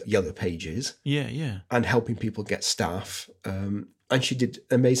these yellow pages. Yeah. And helping people get staff. And she did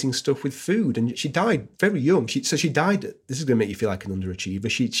amazing stuff with food. And she died very young. She died, this is going to make you feel like an underachiever.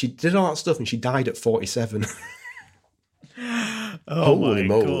 She did all that stuff and she died at 47. Holy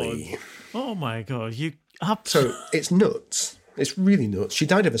moly. God. Oh my God. So it's nuts. It's really nuts. She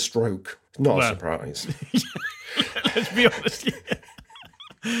died of a stroke. Not a surprise. Let's be honest.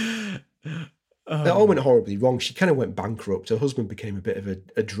 It all went horribly wrong. She kind of went bankrupt. Her husband became a bit of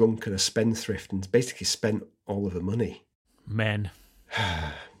a drunk and a spendthrift and basically spent all of her money. Men.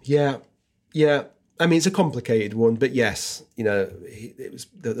 Yeah. I mean, it's a complicated one, but yes, it was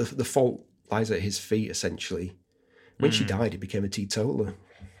the fault lies at his feet, essentially. When she died, he became a teetotaler.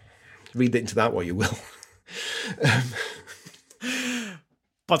 Read into that what you will.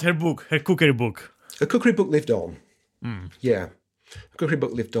 But her book, her cookery book. Her cookery book lived on. Yeah. Her cookery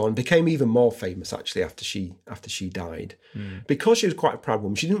book lived on, became even more famous, actually, after she died. Because she was quite a proud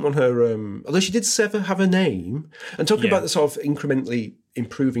woman. She didn't want her... although she did have a name. And talking about the sort of incrementally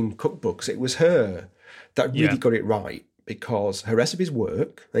improving cookbooks, it was her that really got it right, because her recipes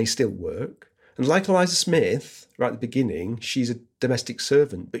work. They still work. And like Eliza Smith, right at the beginning, she's a domestic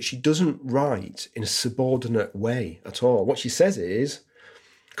servant, but she doesn't write in a subordinate way at all. What she says is,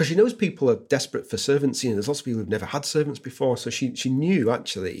 because she knows people are desperate for servants, there's lots of people who've never had servants before, so she knew,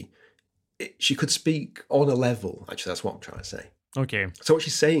 actually, she could speak on a level. Actually, that's what I'm trying to say. Okay. So what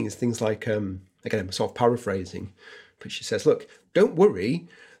she's saying is things like, again, I'm sort of paraphrasing, but she says, look, don't worry,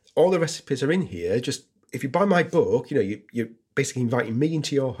 all the recipes are in here, just if you buy my book, you're basically inviting me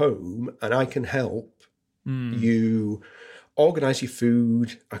into your home, and I can help you organise your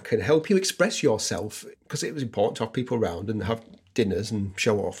food. I can help you express yourself, because it was important to have people around and have dinners and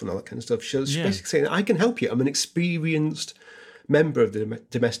show off and all that kind of stuff. She's basically saying, I can help you. I'm an experienced member of the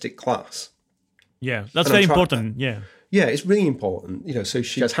domestic class. Yeah, that's very important. Yeah, it's really important. So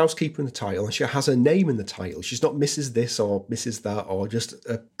she has housekeeper in the title, and she has her name in the title. She's not Mrs. this or Mrs. that, or just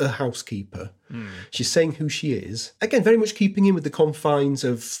a housekeeper. She's saying who she is. Again, very much keeping in with the confines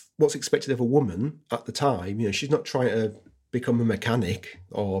of what's expected of a woman at the time. She's not trying to become a mechanic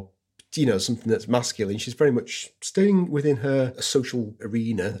or, something that's masculine. She's very much staying within her social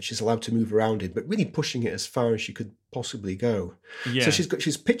arena that she's allowed to move around in, but really pushing it as far as she could possibly go. Yeah. So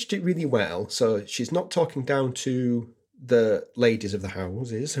she's pitched it really well. So she's not talking down to the ladies of the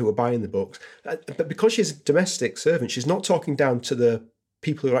houses who are buying the books. But because she's a domestic servant, she's not talking down to the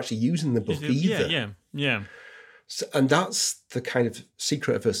people who are actually using the book either. Yeah. So, and that's the kind of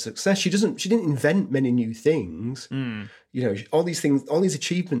secret of her success. She didn't invent many new things. All these things, all these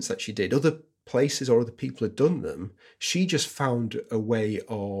achievements that she did, other places or other people had done them. She just found a way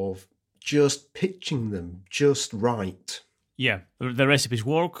of just pitching them just right. Yeah, the recipes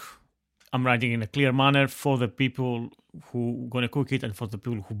work. I'm writing in a clear manner for the people who are going to cook it and for the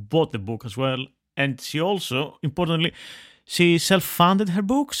people who bought the book as well. And she also, importantly, she self-funded her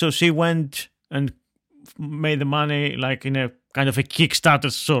book. So she went and made the money like in a kind of a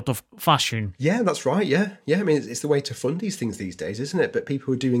Kickstarter sort of fashion. Yeah, that's right. Yeah. I mean, it's the way to fund these things these days, isn't it? But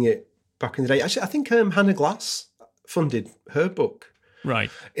people were doing it back in the day. Actually, I think Hannah Glass funded her book.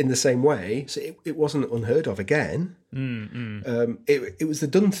 Right. In the same way. So it wasn't unheard of again. It was the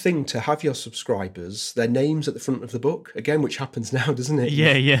done thing to have your subscribers, their names at the front of the book, again, which happens now, doesn't it?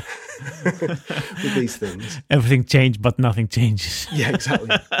 Yeah. With these things. Everything changed, but nothing changes. Yeah,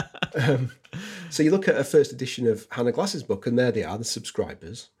 exactly. So you look at a first edition of Hannah Glass's book, and there they are, the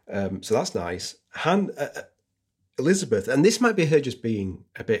subscribers. So that's nice. Elizabeth, and this might be her just being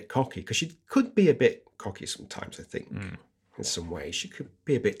a bit cocky, because she could be a bit cocky sometimes, I think. In some ways, she could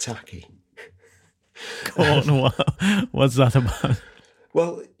be a bit tacky. Go on, what's that about?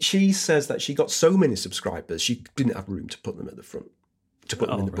 Well, she says that she got so many subscribers, she didn't have room to put them at the front, to put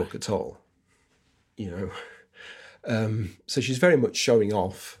them in the book at all. So she's very much showing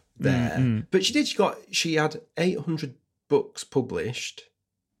off there. But she had 800 books published.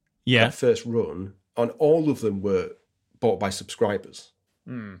 Yeah. That first run, and all of them were bought by subscribers.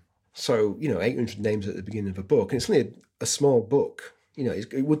 So, 800 names at the beginning of a book, and it's only a small book.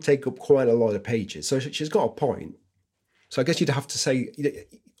 It would take up quite a lot of pages. So she's got a point. So I guess you'd have to say,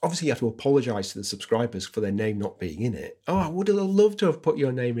 obviously you have to apologise to the subscribers for their name not being in it. Oh, I would have loved to have put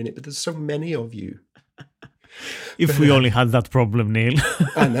your name in it, but there's so many of you. If we only had that problem, Neil.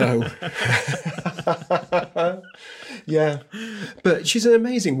 I know. Yeah. But she's an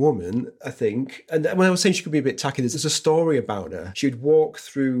amazing woman, I think. And when I was saying she could be a bit tacky, there's a story about her. She'd walk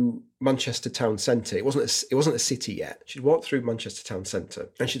through Manchester town centre. It wasn't a city yet. She'd walk through Manchester town centre,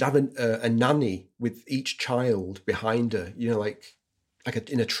 and she'd have a nanny with each child behind her,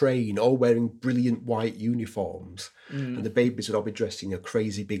 in a train, all wearing brilliant white uniforms. And the babies would all be dressed in a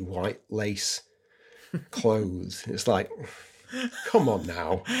crazy big white lace clothes. It's like, come on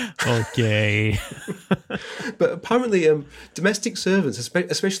now. Okay. But apparently domestic servants,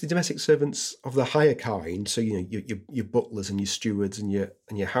 especially domestic servants of the higher kind, so your butlers and your stewards and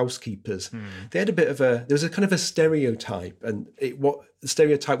your housekeepers, they had there was a kind of a stereotype, and what the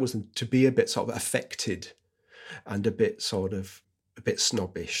stereotype was to be a bit sort of affected and a bit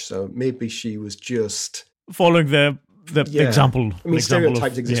snobbish. So maybe she was just following the example. I mean,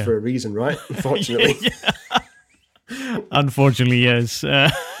 stereotypes exist for a reason, right? Unfortunately. Unfortunately, yes.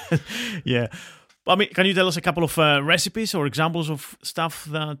 Yeah. I mean, can you tell us a couple of recipes or examples of stuff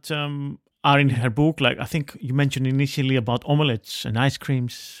that are in her book. Like I think you mentioned initially about omelets and ice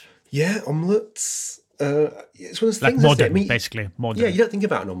creams. Yeah, omelettes. It's one of those Like things, modern, isn't it? I mean, basically modern. yeah, you don't think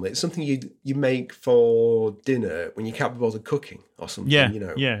about an omelette. It's something you make for dinner when you can't be bothered cooking or something, Yeah, you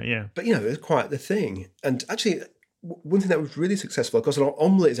know. yeah. But, you know, it's quite the thing. And actually, one thing that was really successful, because an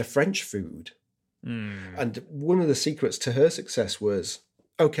omelette is a French food. And one of the secrets to her success was,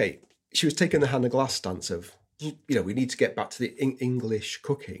 okay, she was taking the Hannah Glass stance of, you know, we need to get back to the English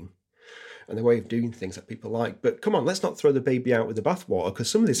cooking and the way of doing things that people like. But come on, let's not throw the baby out with the bathwater,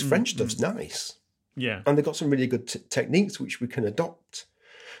 because some of this French stuff's nice. Yeah. And they've got some really good techniques which we can adopt.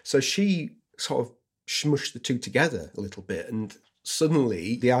 So she sort of smushed the two together a little bit. And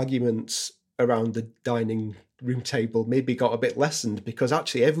suddenly the arguments around the dining room table maybe got a bit lessened, because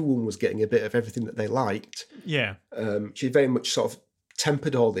actually everyone was getting a bit of everything that they liked. Yeah. She very much sort of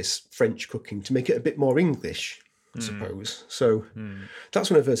tempered all this French cooking to make it a bit more English, I suppose. So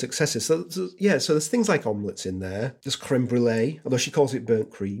that's one of her successes. So there's things like omelettes in there. There's creme brulee, although she calls it burnt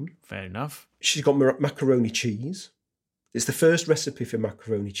cream. Fair enough. She's got macaroni cheese. It's the first recipe for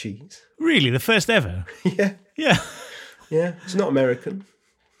macaroni cheese. Really? The first ever? Yeah. Yeah. Yeah. It's not American,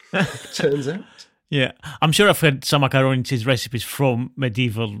 turns out. Yeah. I'm sure I've heard some macaroni cheese recipes from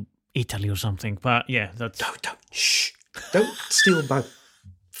medieval Italy or something, but yeah, that's... Don't steal my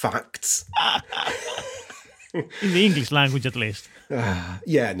facts. In the English language, at least.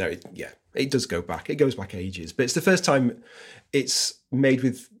 It does go back. It goes back ages. But it's the first time it's made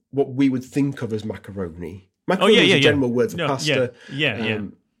with what we would think of as macaroni. Macaroni is a general word for pasta. Yeah.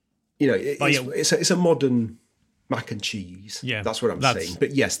 You know, it's a modern mac and cheese. Yeah, that's what I'm saying.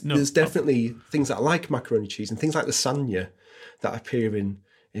 But yes, there's definitely things that are like macaroni cheese and things like lasagna that appear in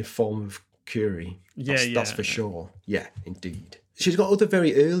form of curry. That's for sure. Yeah, indeed. She's got other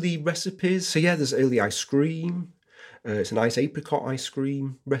very early recipes. So yeah, there's early ice cream. It's a nice apricot ice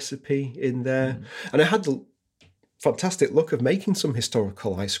cream recipe in there. And I had the fantastic luck of making some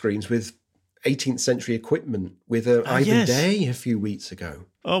historical ice creams with 18th century equipment with Ivan Day a few weeks ago.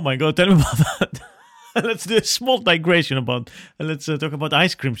 Oh my God, tell me about that. Let's do a small digression about, let's talk about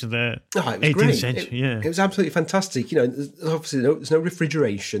ice creams in the 18th century. It was absolutely fantastic. You know, obviously there's no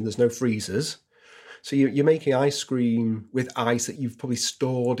refrigeration, there's no freezers. So you're making ice cream with ice that you've probably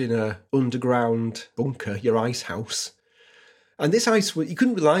stored in a underground bunker, your ice house. And this ice, you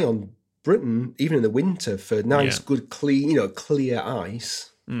couldn't rely on Britain, even in the winter, for nice, good, clean, clear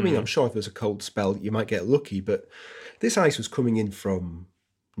ice. I mean, I'm sure if there was a cold spell, you might get lucky, but this ice was coming in from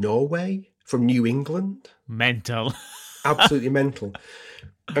Norway, from New England. Mental. Absolutely mental.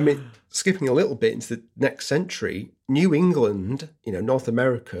 I mean, skipping a little bit into the next century, New England, North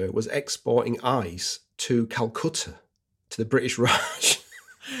America, was exporting ice to Calcutta, to the British Raj.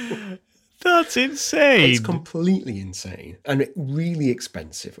 That's insane. It's completely insane. And really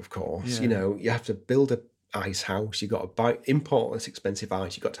expensive, of course. Yeah. You have to build an ice house. You've got to import all this expensive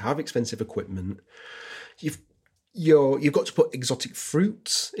ice. You've got to have expensive equipment. You've got to put exotic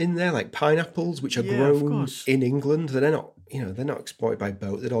fruits in there, like pineapples, which are grown in England. They're not exported by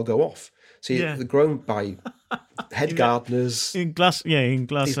boat. They'd all go off. So they're grown by head gardeners in glass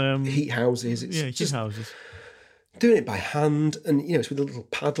heat houses. It's heat houses. Doing it by hand, and it's with a little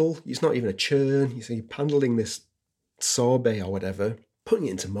paddle. It's not even a churn. You're paddling this sorbet or whatever, putting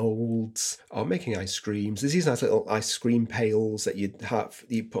it into molds, or making ice creams. There's these nice little ice cream pails that you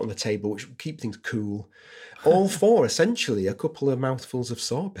put on the table, which keep things cool. All for essentially a couple of mouthfuls of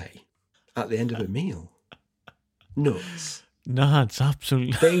sorbet at the end of a meal. Nuts.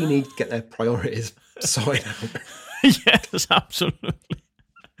 Absolutely. They need to get their priorities sorted out. Yes, absolutely.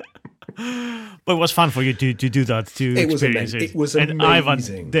 But it was fun for you to do that, to experience it. It was amazing. And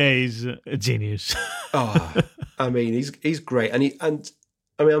Ivan Day is a genius. I mean, he's great. And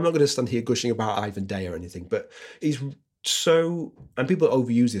I'm not going to stand here gushing about Ivan Day or anything, but he's so, and people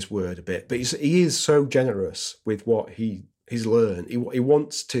overuse this word a bit, but he is so generous with what he's learned. He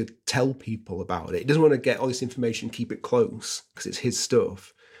wants to tell people about it. He doesn't want to get all this information, keep it close, because it's his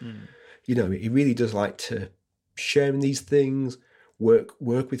stuff. He really does like to share in these things, work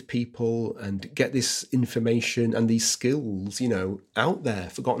with people and get this information and these skills, out there,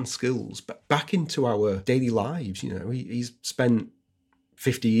 forgotten skills, but back into our daily lives. He's spent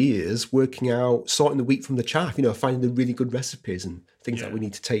 50 years working out, sorting the wheat from the chaff, finding the really good recipes and things that we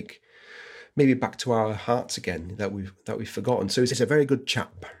need to take maybe back to our hearts again that we've forgotten. So it's a very good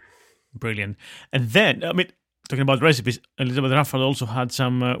chap. Brilliant. And then, talking about recipes, Elizabeth Raffald also had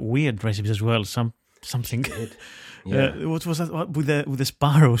some weird recipes as well. Something. Yeah. What was that with the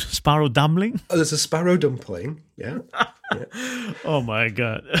sparrow dumpling? Oh, there's a sparrow dumpling. Yeah. Oh my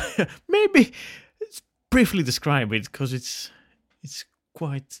God. Maybe briefly describe it, because it's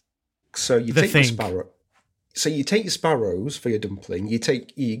quite So you take the sparrow. So you take your sparrows for your dumpling. You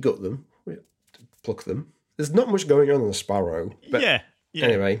gut them, pluck them. There's not much going on a sparrow. But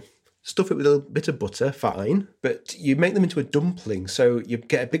anyway, stuff it with a bit of butter, fine. But you make them into a dumpling. So you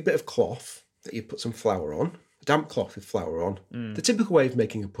get a big bit of cloth that you put some flour on, a damp cloth with flour on. The typical way of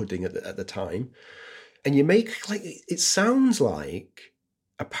making a pudding at the time. And you make, it sounds like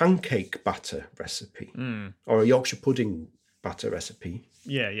a pancake batter recipe or a Yorkshire pudding batter recipe.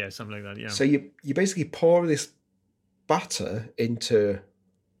 Yeah, something like that, yeah. So you basically pour this batter into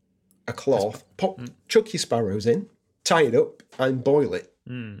a cloth, chuck your sparrows in, tie it up and boil it.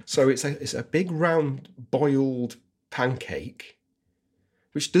 So it's a big round boiled pancake,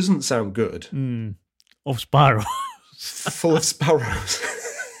 which doesn't sound good. Of sparrows. Full of sparrows.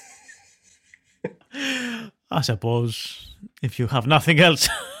 I suppose if you have nothing else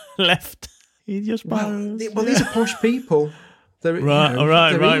left, eat your sparrows. Well, these are posh people. They're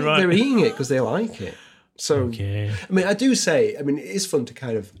eating it because they like it. So, I mean, I do say, I mean, it is fun to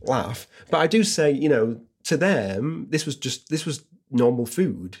kind of laugh, but I do say, to them, this was normal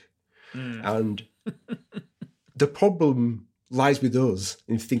food. And the problem lies with us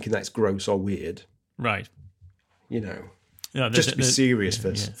in thinking that's gross or weird. Right. Just to be serious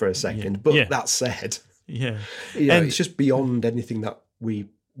for a second. But that said, it's just beyond anything that we're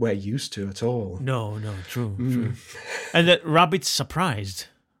used to at all. No, true. And the rabbit's surprised.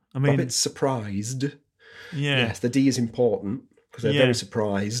 I mean, rabbit's surprised. Yeah. Yes, the D is important because they're very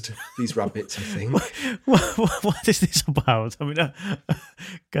surprised, these rabbits, I think. What is this about? I mean,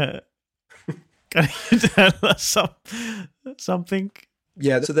 can you tell us something?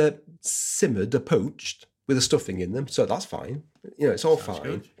 Yeah, so they're simmered, they're poached with a stuffing in them, so that's fine. It's all fine.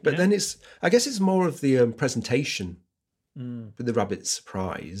 Good. But then I guess it's more of the presentation with the rabbits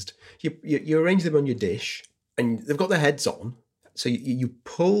surprised. You arrange them on your dish, and they've got their heads on, so you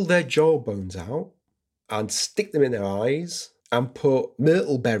pull their jawbones out and stick them in their eyes and put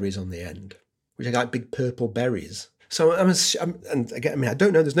myrtle berries on the end, which are like big purple berries. So and again, I mean, I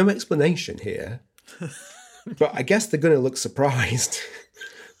don't know, there's no explanation here, but I guess they're going to look surprised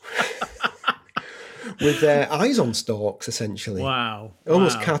with their eyes on stalks, essentially. Wow.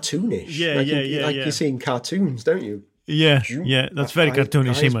 Almost cartoonish. Yeah, like you see in cartoons, don't you? Yeah, that's very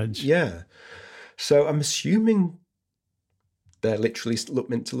cartoonish image. Yeah. So I'm assuming they're literally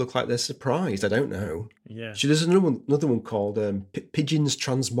meant to look like they're surprised. I don't know. Yeah. So there's another one called Pigeons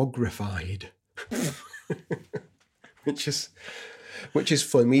Transmogrified, which is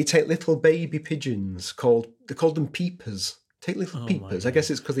fun. When you take little baby pigeons they called them peepers. Take little peepers. I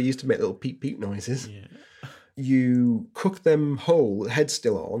guess it's because they used to make little peep peep noises. Yeah. You cook them whole, head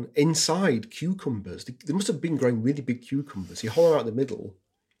still on, inside cucumbers. They must have been growing really big cucumbers. You hollow out the middle.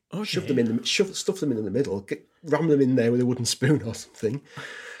 Okay. Stuff them in the middle, ram them in there with a wooden spoon or something,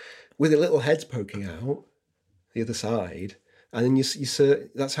 with their little heads poking out the other side, and then you serve.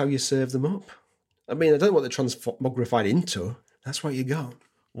 That's how you serve them up. I mean, I don't know what they're transmogrified into. That's what you got.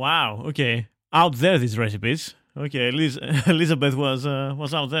 Wow. Okay, out there these recipes. Okay, Elizabeth was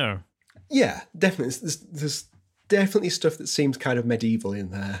out there. Yeah, definitely. There's definitely stuff that seems kind of medieval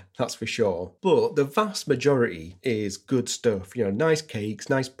in there, that's for sure. But the vast majority is good stuff. Nice cakes,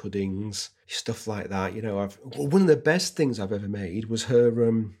 nice puddings, stuff like that. One of the best things I've ever made was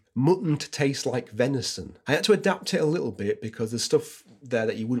her mutton to taste like venison. I had to adapt it a little bit because there's stuff there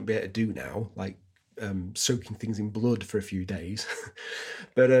that you wouldn't be able to do now, like soaking things in blood for a few days.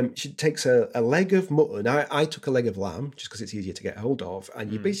 But she takes a leg of mutton. I took a leg of lamb just because it's easier to get hold of,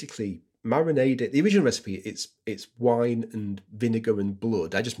 and you basically marinate it. The original recipe, it's wine and vinegar and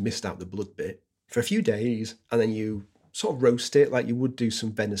blood. I just missed out the blood bit for a few days, and then you sort of roast it like you would do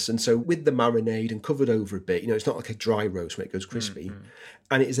some venison. So with the marinade and covered over a bit, it's not like a dry roast where it goes crispy.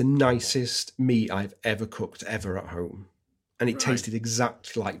 And it is the nicest meat I've ever cooked ever at home, and it tasted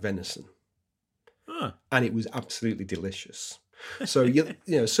exactly like venison. And it was absolutely delicious. So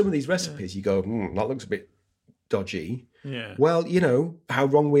some of these recipes you go, that looks a bit dodgy. Yeah. Well, how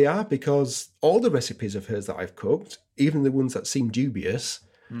wrong we are, because all the recipes of hers that I've cooked, even the ones that seem dubious,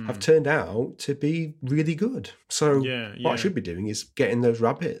 have turned out to be really good. So what I should be doing is getting those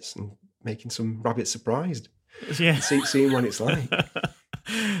rabbits and making some rabbits surprised. Yeah. Seeing what it's like.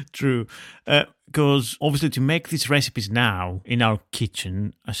 True. Because obviously to make these recipes now in our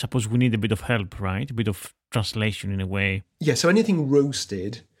kitchen, I suppose we need a bit of help, right? A bit of translation in a way. Yeah, so anything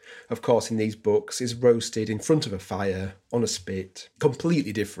roasted, of course, in these books is roasted in front of a fire on a spit,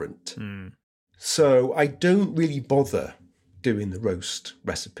 completely different. So I don't really bother doing the roast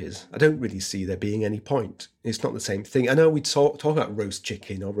recipes. I don't really see there being any point. It's not the same thing. I know we talk about roast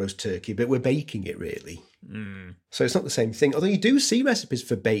chicken or roast turkey, but we're baking it really. So it's not the same thing. Although you do see recipes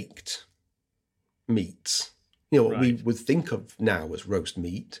for baked meats. What we would think of now as roast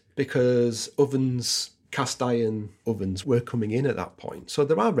meat, because cast iron ovens were coming in at that point. So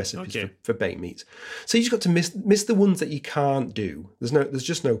there are recipes for baked meats. So you just got to miss the ones that you can't do. There's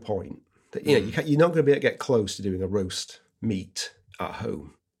just no point. You're not going to be able to get close to doing a roast meat at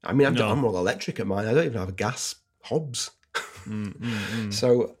home. I mean, I'm all electric at mine. I don't even have a gas hobs.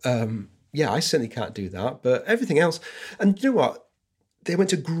 So, I certainly can't do that. But everything else, and you know what? They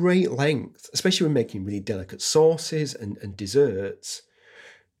went to great length, especially when making really delicate sauces and desserts,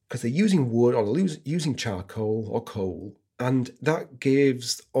 because they're using wood or using charcoal or coal, and that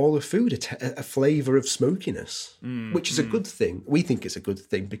gives all the food a flavour of smokiness, which is a good thing. We think it's a good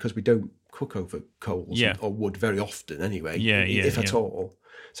thing because we don't cook over coals or wood very often anyway, if at all.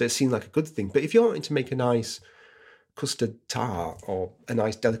 So it seemed like a good thing. But if you're wanting to make a nice custard tart or a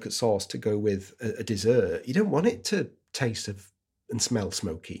nice delicate sauce to go with a dessert, you don't want it to taste and smell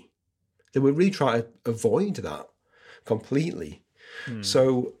smoky. They were really trying to avoid that completely.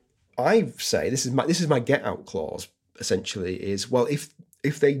 So I say this is my get out clause. Essentially, is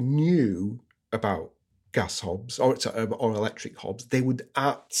if they knew about gas hobs or electric hobs, they would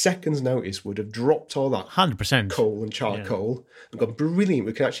at seconds' notice would have dropped all that 100% coal and charcoal and gone, brilliant.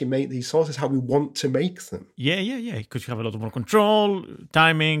 We can actually make these sauces how we want to make them. Because you have a lot more control,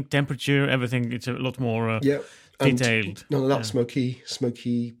 timing, temperature, everything. It's a lot more detailed. None of that smoky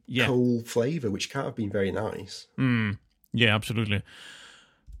coal flavour, which can't have been very nice. Yeah, absolutely.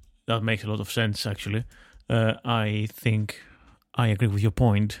 That makes a lot of sense, actually. I think I agree with your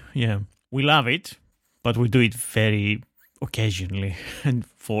point. Yeah, we love it, but we do it very occasionally and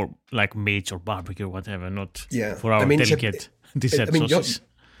for like meats or barbecue or whatever, not for our delicate dessert sauces.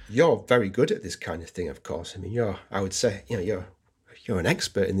 You're very good at this kind of thing, of course. I mean, I would say, you're an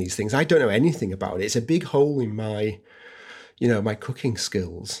expert in these things. I don't know anything about it. It's a big hole in my cooking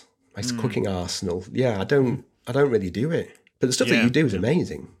skills, my cooking arsenal. Yeah, I don't really do it. But the stuff that you do is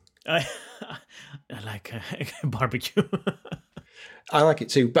amazing. I like barbecue. I like it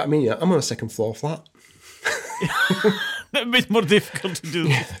too, but I mean, I'm on a second floor flat. A bit more difficult to do.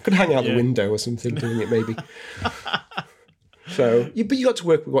 I could hang out the window or something doing it maybe. So, but you got to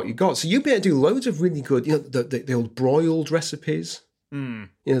work with what you got. So you'll be able to do loads of really good, the old broiled recipes.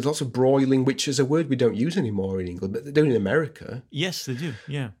 There's lots of broiling, which is a word we don't use anymore in England, but they do in America. Yes, they do.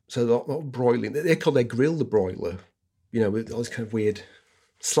 Yeah. So a lot of broiling. They call their grill the broiler. With all these kind of weird,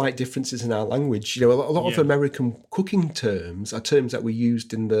 slight differences in our language. A lot of American cooking terms are terms that were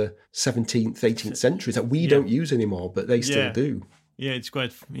used in the 17th, 18th centuries that we don't use anymore, but they still do. Yeah, it's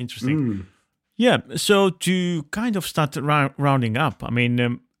quite interesting. Yeah, so to kind of start rounding up, I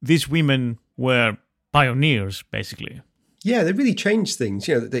mean, these women were pioneers, basically. Yeah, they really changed things.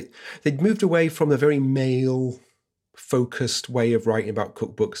 They'd moved away from a very male-focused way of writing about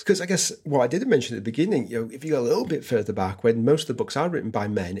cookbooks. Because I guess what I didn't mention at the beginning, if you go a little bit further back, when most of the books are written by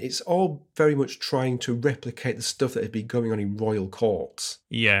men, it's all very much trying to replicate the stuff that had been going on in royal courts.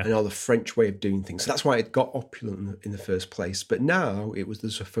 Yeah. And all the French way of doing things. So that's why it got opulent in the first place. But now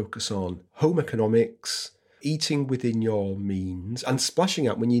there's a focus on home economics, eating within your means, and splashing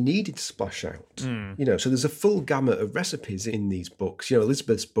out when you needed to splash out. So there's a full gamut of recipes in these books.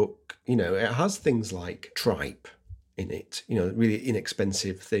 Elizabeth's book, it has things like tripe in it, really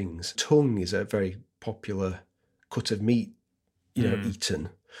inexpensive things. Tongue is a very popular cut of meat, eaten.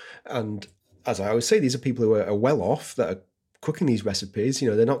 And as I always say, these are people who are well off that are cooking these recipes.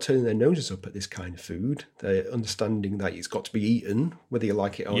 They're not turning their noses up at this kind of food. They're understanding that it's got to be eaten, whether you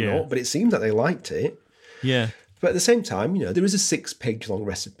like it or not. But it seemed that they liked it. Yeah. But at the same time, there is a 6-page long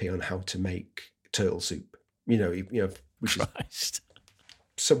recipe on how to make turtle soup, which is,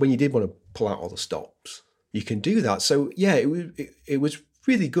 so when you did want to pull out all the stops, you can do that. So yeah, it was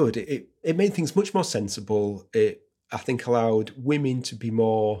really good. It made things much more sensible. It, I think, allowed women to be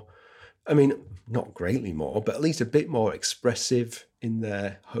more, I mean, not greatly more, but at least a bit more expressive in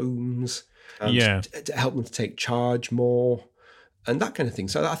their homes. And to help them to take charge more. And that kind of thing.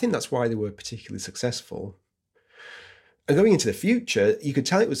 So I think that's why they were particularly successful. And going into the future, you could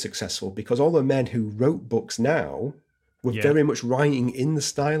tell it was successful because all the men who wrote books now were very much writing in the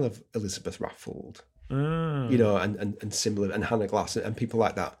style of Elizabeth Raffald, and similar, and Hannah Glass and people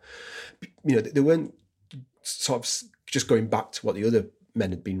like that. They weren't sort of just going back to what the other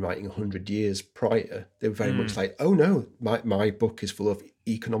men had been writing 100 years prior. They were very much like, oh no, my book is full of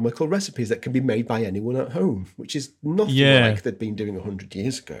economical recipes that can be made by anyone at home, which is nothing like they'd been doing 100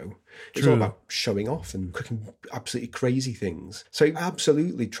 years ago. It's all about showing off and cooking absolutely crazy things. So it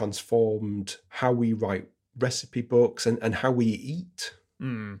absolutely transformed how we write recipe books and how we eat.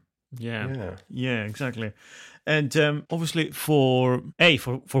 Yeah, exactly. And obviously for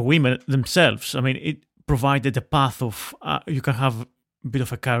women themselves, I mean, it provided a path of, you can have a bit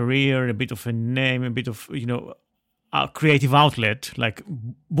of a career, a bit of a name, a bit of, a creative outlet like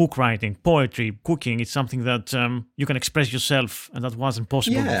book writing, poetry, cooking. It's something that you can express yourself, and that wasn't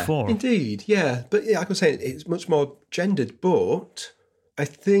possible before. Indeed, yeah. But like I was saying, it's much more gendered. But I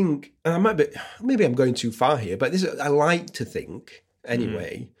think, and I might be, maybe I'm going too far here, but I like to think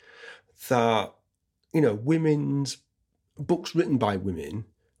anyway that women's books written by women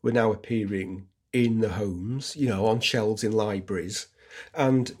were now appearing in the homes, on shelves in libraries,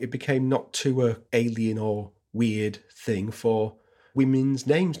 and it became not too alien or weird thing for women's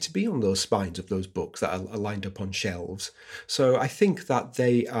names to be on those spines of those books that are lined up on shelves. So I think that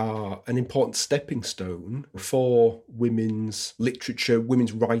they are an important stepping stone for women's literature,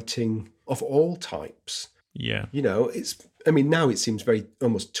 women's writing of all types. Yeah. Now it seems very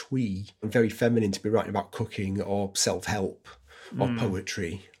almost twee and very feminine to be writing about cooking or self-help or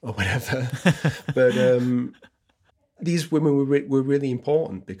poetry or whatever. But these women were really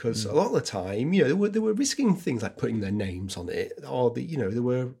important because a lot of the time, they were risking things like putting their names on it, or they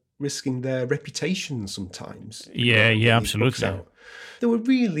were risking their reputation sometimes. Yeah, absolutely. They were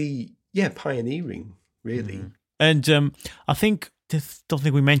really, pioneering, really. And I think, don't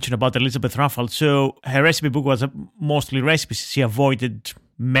think we mentioned about Elizabeth Raffald. So her recipe book was mostly recipes. She avoided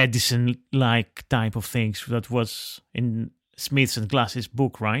medicine-like type of things that was in Smith's and Glass's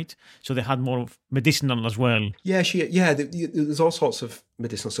book, right? So they had more of medicinal as well. Yeah, there's all sorts of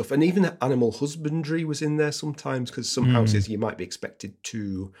medicinal stuff. And even animal husbandry was in there sometimes, because some houses you might be expected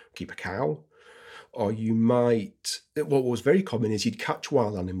to keep a cow, or you might, what was very common is you'd catch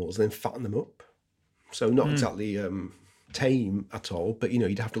wild animals and then fatten them up. So not exactly tame at all, but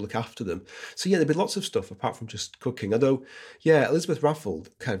you'd have to look after them. So there'd be lots of stuff apart from just cooking. Although, Elizabeth Raffald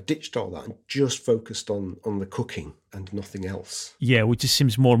kind of ditched all that and just focused on the cooking and nothing else. Yeah, which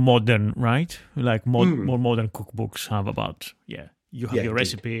seems more modern, right? Like more modern cookbooks have about, you have your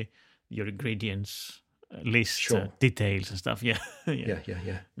recipe, your ingredients, list, details and stuff. Yeah.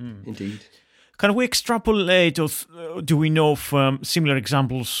 Indeed. Can we extrapolate, or do we know of similar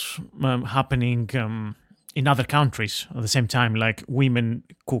examples happening in other countries at the same time, like women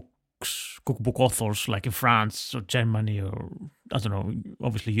cookbook authors, like in France or Germany, or I don't know,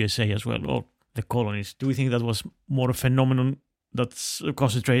 obviously USA as well, or the colonies? Do we think that was more a phenomenon that's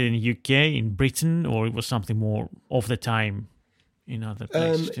concentrated in the UK, in Britain, or it was something more of the time in other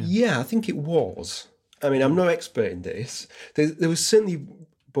places too? I think it was. I mean, I'm no expert in this. There was certainly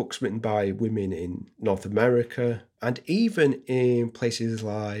books written by women in North America and even in places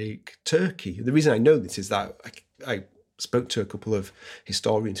like Turkey. The reason I know this is that I spoke to a couple of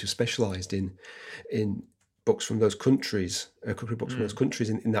historians who specialised in books from those countries, cookery books from those countries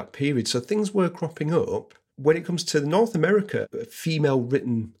in that period. So things were cropping up. When it comes to North America, a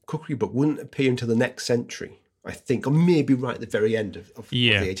female-written cookery book wouldn't appear until the next century, I think, or maybe right at the very end of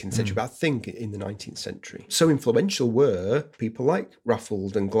the 18th century, but I think in the 19th century. So influential were people like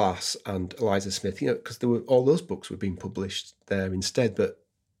Raffald and Glass and Eliza Smith, because all those books were being published there instead. But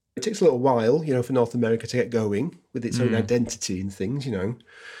it takes a little while, for North America to get going with its own identity and things,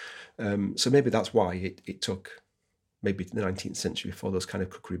 So maybe that's why it took maybe the 19th century before those kind of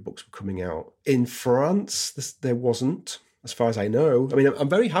cookery books were coming out. In France, there wasn't. As far as I know. I mean, I'm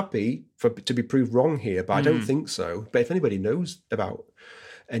very happy to be proved wrong here, but I don't think so. But if anybody knows about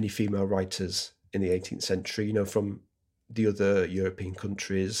any female writers in the 18th century, from the other European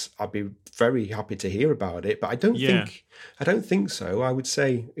countries, I'd be very happy to hear about it. But I don't think so. I would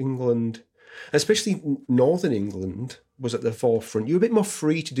say England, especially Northern England, was at the forefront. You're a bit more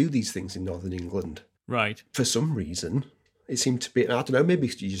free to do these things in Northern England. Right. For some reason. It seemed to be, I don't know, maybe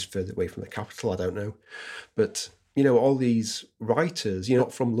you're just further away from the capital, I don't know. But all these writers,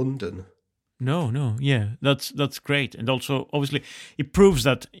 not from London. No, that's great. And also, obviously, it proves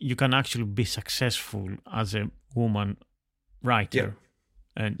that you can actually be successful as a woman writer.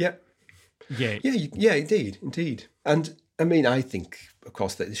 Indeed. And I mean, I think, of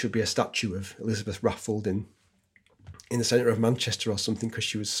course, that there should be a statue of Elizabeth Raffald in the centre of Manchester or something, because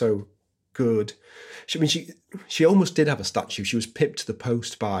she was so good. She almost did have a statue. She was pipped to the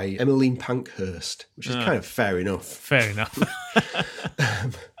post by Emmeline Pankhurst, which is kind of fair enough.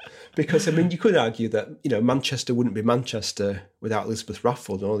 Because, you could argue that, Manchester wouldn't be Manchester without Elizabeth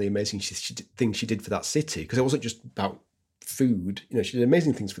Raffald and all the amazing things she did for that city, because it wasn't just about food. She did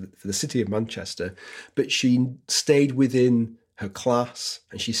amazing things for the city of Manchester, but she stayed within her class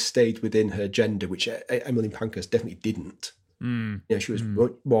and she stayed within her gender, which Emily Pankhurst definitely didn't. She was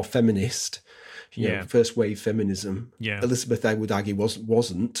more feminist. First wave feminism. Yeah. Elizabeth, I would argue,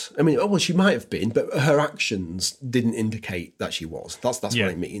 wasn't. I mean, she might have been, but her actions didn't indicate that she was. That's what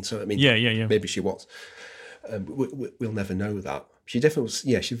I mean. So maybe she was. We'll never know that. She definitely was.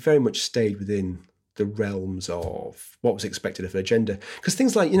 Yeah, she very much stayed within the realms of what was expected of her gender. Because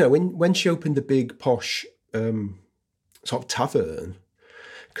things like when she opened the big posh sort of tavern.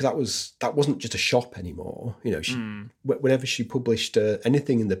 Because that wasn't just a shop anymore. Whenever she published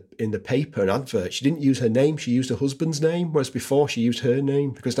anything in the paper, an advert, she didn't use her name. She used her husband's name, whereas before she used her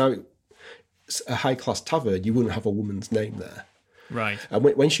name. Because now it's a high class tavern, you wouldn't have a woman's name there. Right. And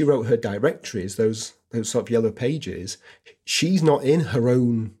when she wrote her directories, those sort of yellow pages, she's not in her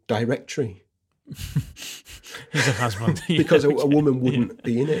own directory. He's a husband. Because a woman wouldn't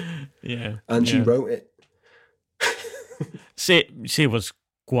be in it. Yeah. And she wrote it. She was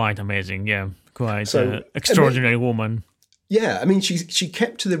quite amazing, quite extraordinary woman. Yeah, I mean, she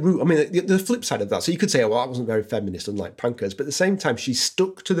kept to the root. I mean, the flip side of that. So you could say, that wasn't very feminist, unlike Pankhurst, but at the same time, she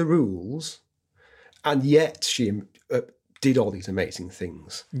stuck to the rules, and yet she did all these amazing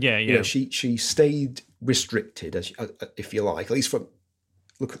things. Yeah. She stayed restricted, if you like, at least from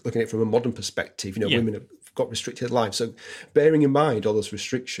looking at it from a modern perspective. Women have got restricted lives. So bearing in mind all those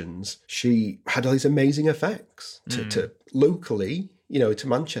restrictions, she had all these amazing effects to locally, to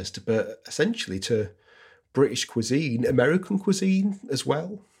Manchester, but essentially to British cuisine, American cuisine as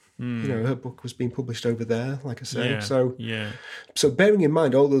well. Her book was being published over there, like I say. So bearing in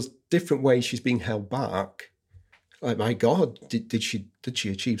mind all those different ways she's being held back, like, my God, did she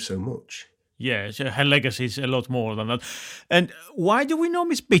achieve so much? Yeah, so her legacy is a lot more than that. And why do we know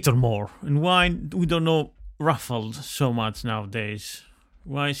Miss Beaton more? And why we don't know Raffled so much nowadays?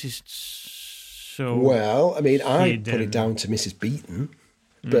 Why is she so... Well, I mean, I put it down to Mrs. Beaton,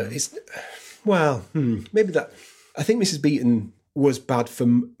 but it's... Well, maybe that... I think Mrs. Beaton was bad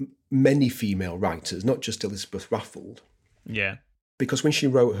for many female writers, not just Elizabeth Raffled. Yeah. Because when she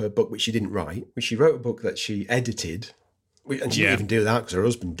wrote her book, which she didn't write, when she wrote a book that she edited... And she didn't even do that because her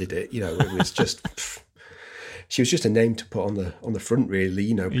husband did it. It was just... she was just a name to put on the front,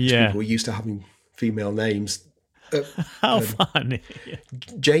 really, because people were used to having female names. How funny.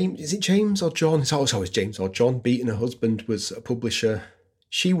 James, is it James or John? It's always James or John. Beaton, her husband, was a publisher.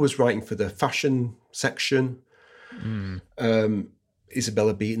 She was writing for the fashion section.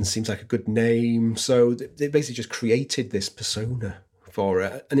 Isabella Beaton seems like a good name. So they basically just created this persona for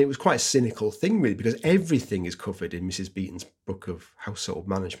her. And it was quite a cynical thing, really, because everything is covered in Mrs. Beaton's book of household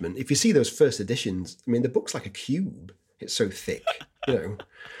management. If you see those first editions, I mean, the book's like a cube. It's so thick,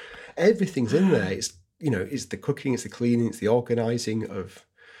 Everything's in there. It's, it's the cooking, it's the cleaning, it's the organising of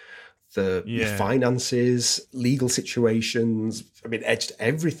the finances, legal situations. I mean,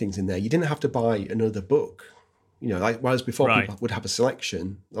 everything's in there. You didn't have to buy another book. Whereas before people would have a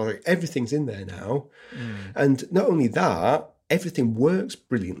selection. Like, everything's in there now. And not only that, everything works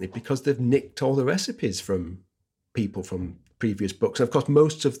brilliantly because they've nicked all the recipes from people from previous books. And of course,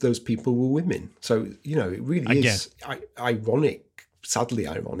 most of those people were women. So, it really is ironic, sadly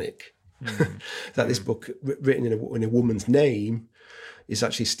ironic, that this book written in a woman's name is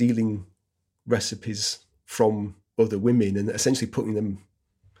actually stealing recipes from other women and essentially putting them,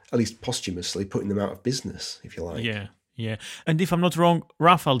 at least posthumously, putting them out of business, if you like. Yeah. And if I'm not wrong,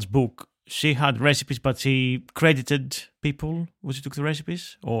 Raffald's book, she had recipes, but she credited people who took the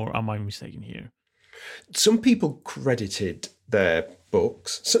recipes? Or am I mistaken here? Some people credited their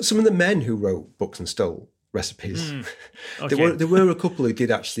books. So, some of the men who wrote books and stole recipes. Okay. There were a couple who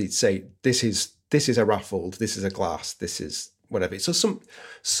did actually say, this is a Raffled, this is a Glass, this is whatever. So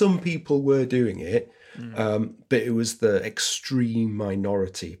some people were doing it, but it was the extreme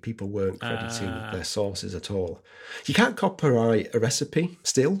minority. People weren't crediting their sources at all. You can't copyright a recipe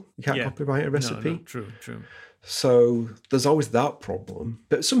still. You can't copyright a recipe. No, true. So there's always that problem.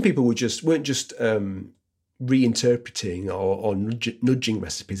 But some people weren't just reinterpreting or nudging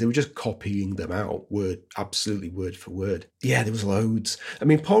recipes. They were just copying them out, absolutely word for word. Yeah, there was loads. I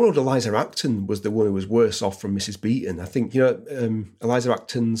mean, poor old Eliza Acton was the one who was worse off from Mrs. Beaton. I think, Eliza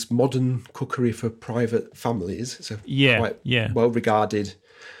Acton's Modern Cookery for Private Families. It's a quite well-regarded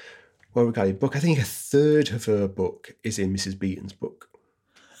book. I think a third of her book is in Mrs. Beaton's book.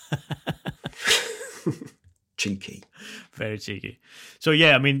 Cheeky. Very cheeky. So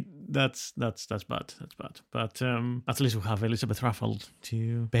yeah, I mean that's bad. That's bad. But at least we have Elizabeth Raffald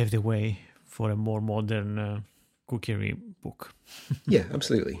to pave the way for a more modern cookery book. Yeah,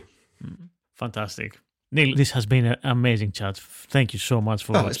 absolutely. Fantastic. Neil, this has been an amazing chat. Thank you so much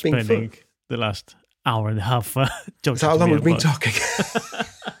for spending the last hour and a half talking That's how long we've been talking.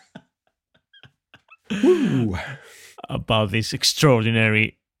 About these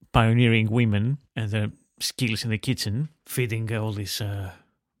extraordinary pioneering women and their skills in the kitchen, feeding all these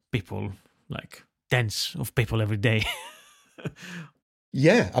people, like tens of people every day.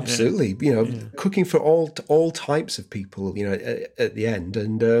 Yeah, absolutely. Cooking for all types of people, at the end.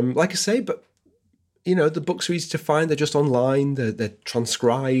 And like I say, but, the books are easy to find. They're just online. They're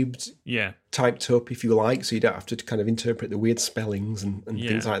transcribed, typed up if you like, so you don't have to kind of interpret the weird spellings and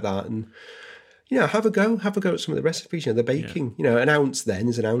things like that. And, have a go at some of the recipes. The baking, an ounce then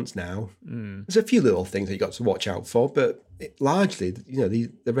is an ounce now. There's a few little things that you got to watch out for, but largely,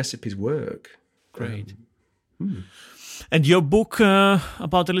 the recipes work. Great. And your book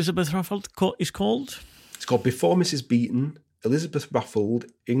about Elizabeth Raffald is called? It's called Before Mrs. Beeton, Elizabeth Raffald,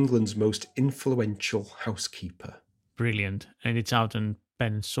 England's Most Influential Housekeeper. Brilliant. And it's out in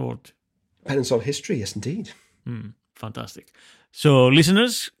Pen and Sword. Pen and Sword History, yes indeed. Fantastic. So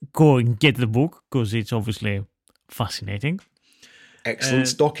listeners, go and get the book because it's obviously fascinating. Excellent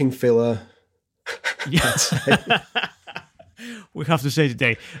stocking filler. Yes. We have to say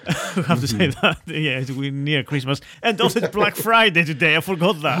today. We have to say that. Yeah, we're near Christmas. And also it's Black Friday today. I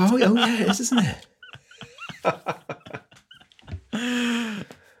forgot that. Oh yeah, it is, isn't it?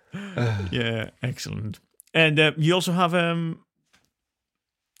 Yeah, excellent. And you also have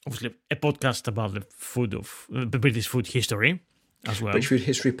obviously a podcast about the food of the British food history as well. British Food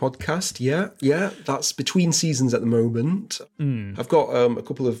History podcast, yeah. That's between seasons at the moment. I've got a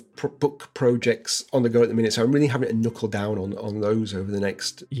couple of book projects on the go at the minute, so I'm really having to knuckle down on those over the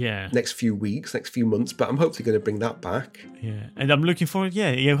next few weeks, next few months, but I'm hopefully going to bring that back. Yeah, and I'm looking forward,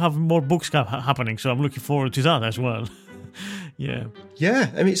 you have more books happening, so I'm looking forward to that as well. Yeah,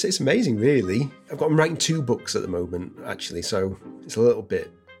 I mean, it's amazing, really. I'm writing 2 books at the moment, actually, so it's a little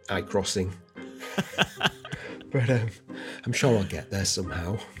bit eye-crossing. But I'm sure I'll get there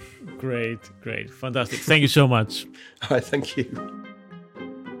somehow. Great. Fantastic. Thank you so much. All right, thank you.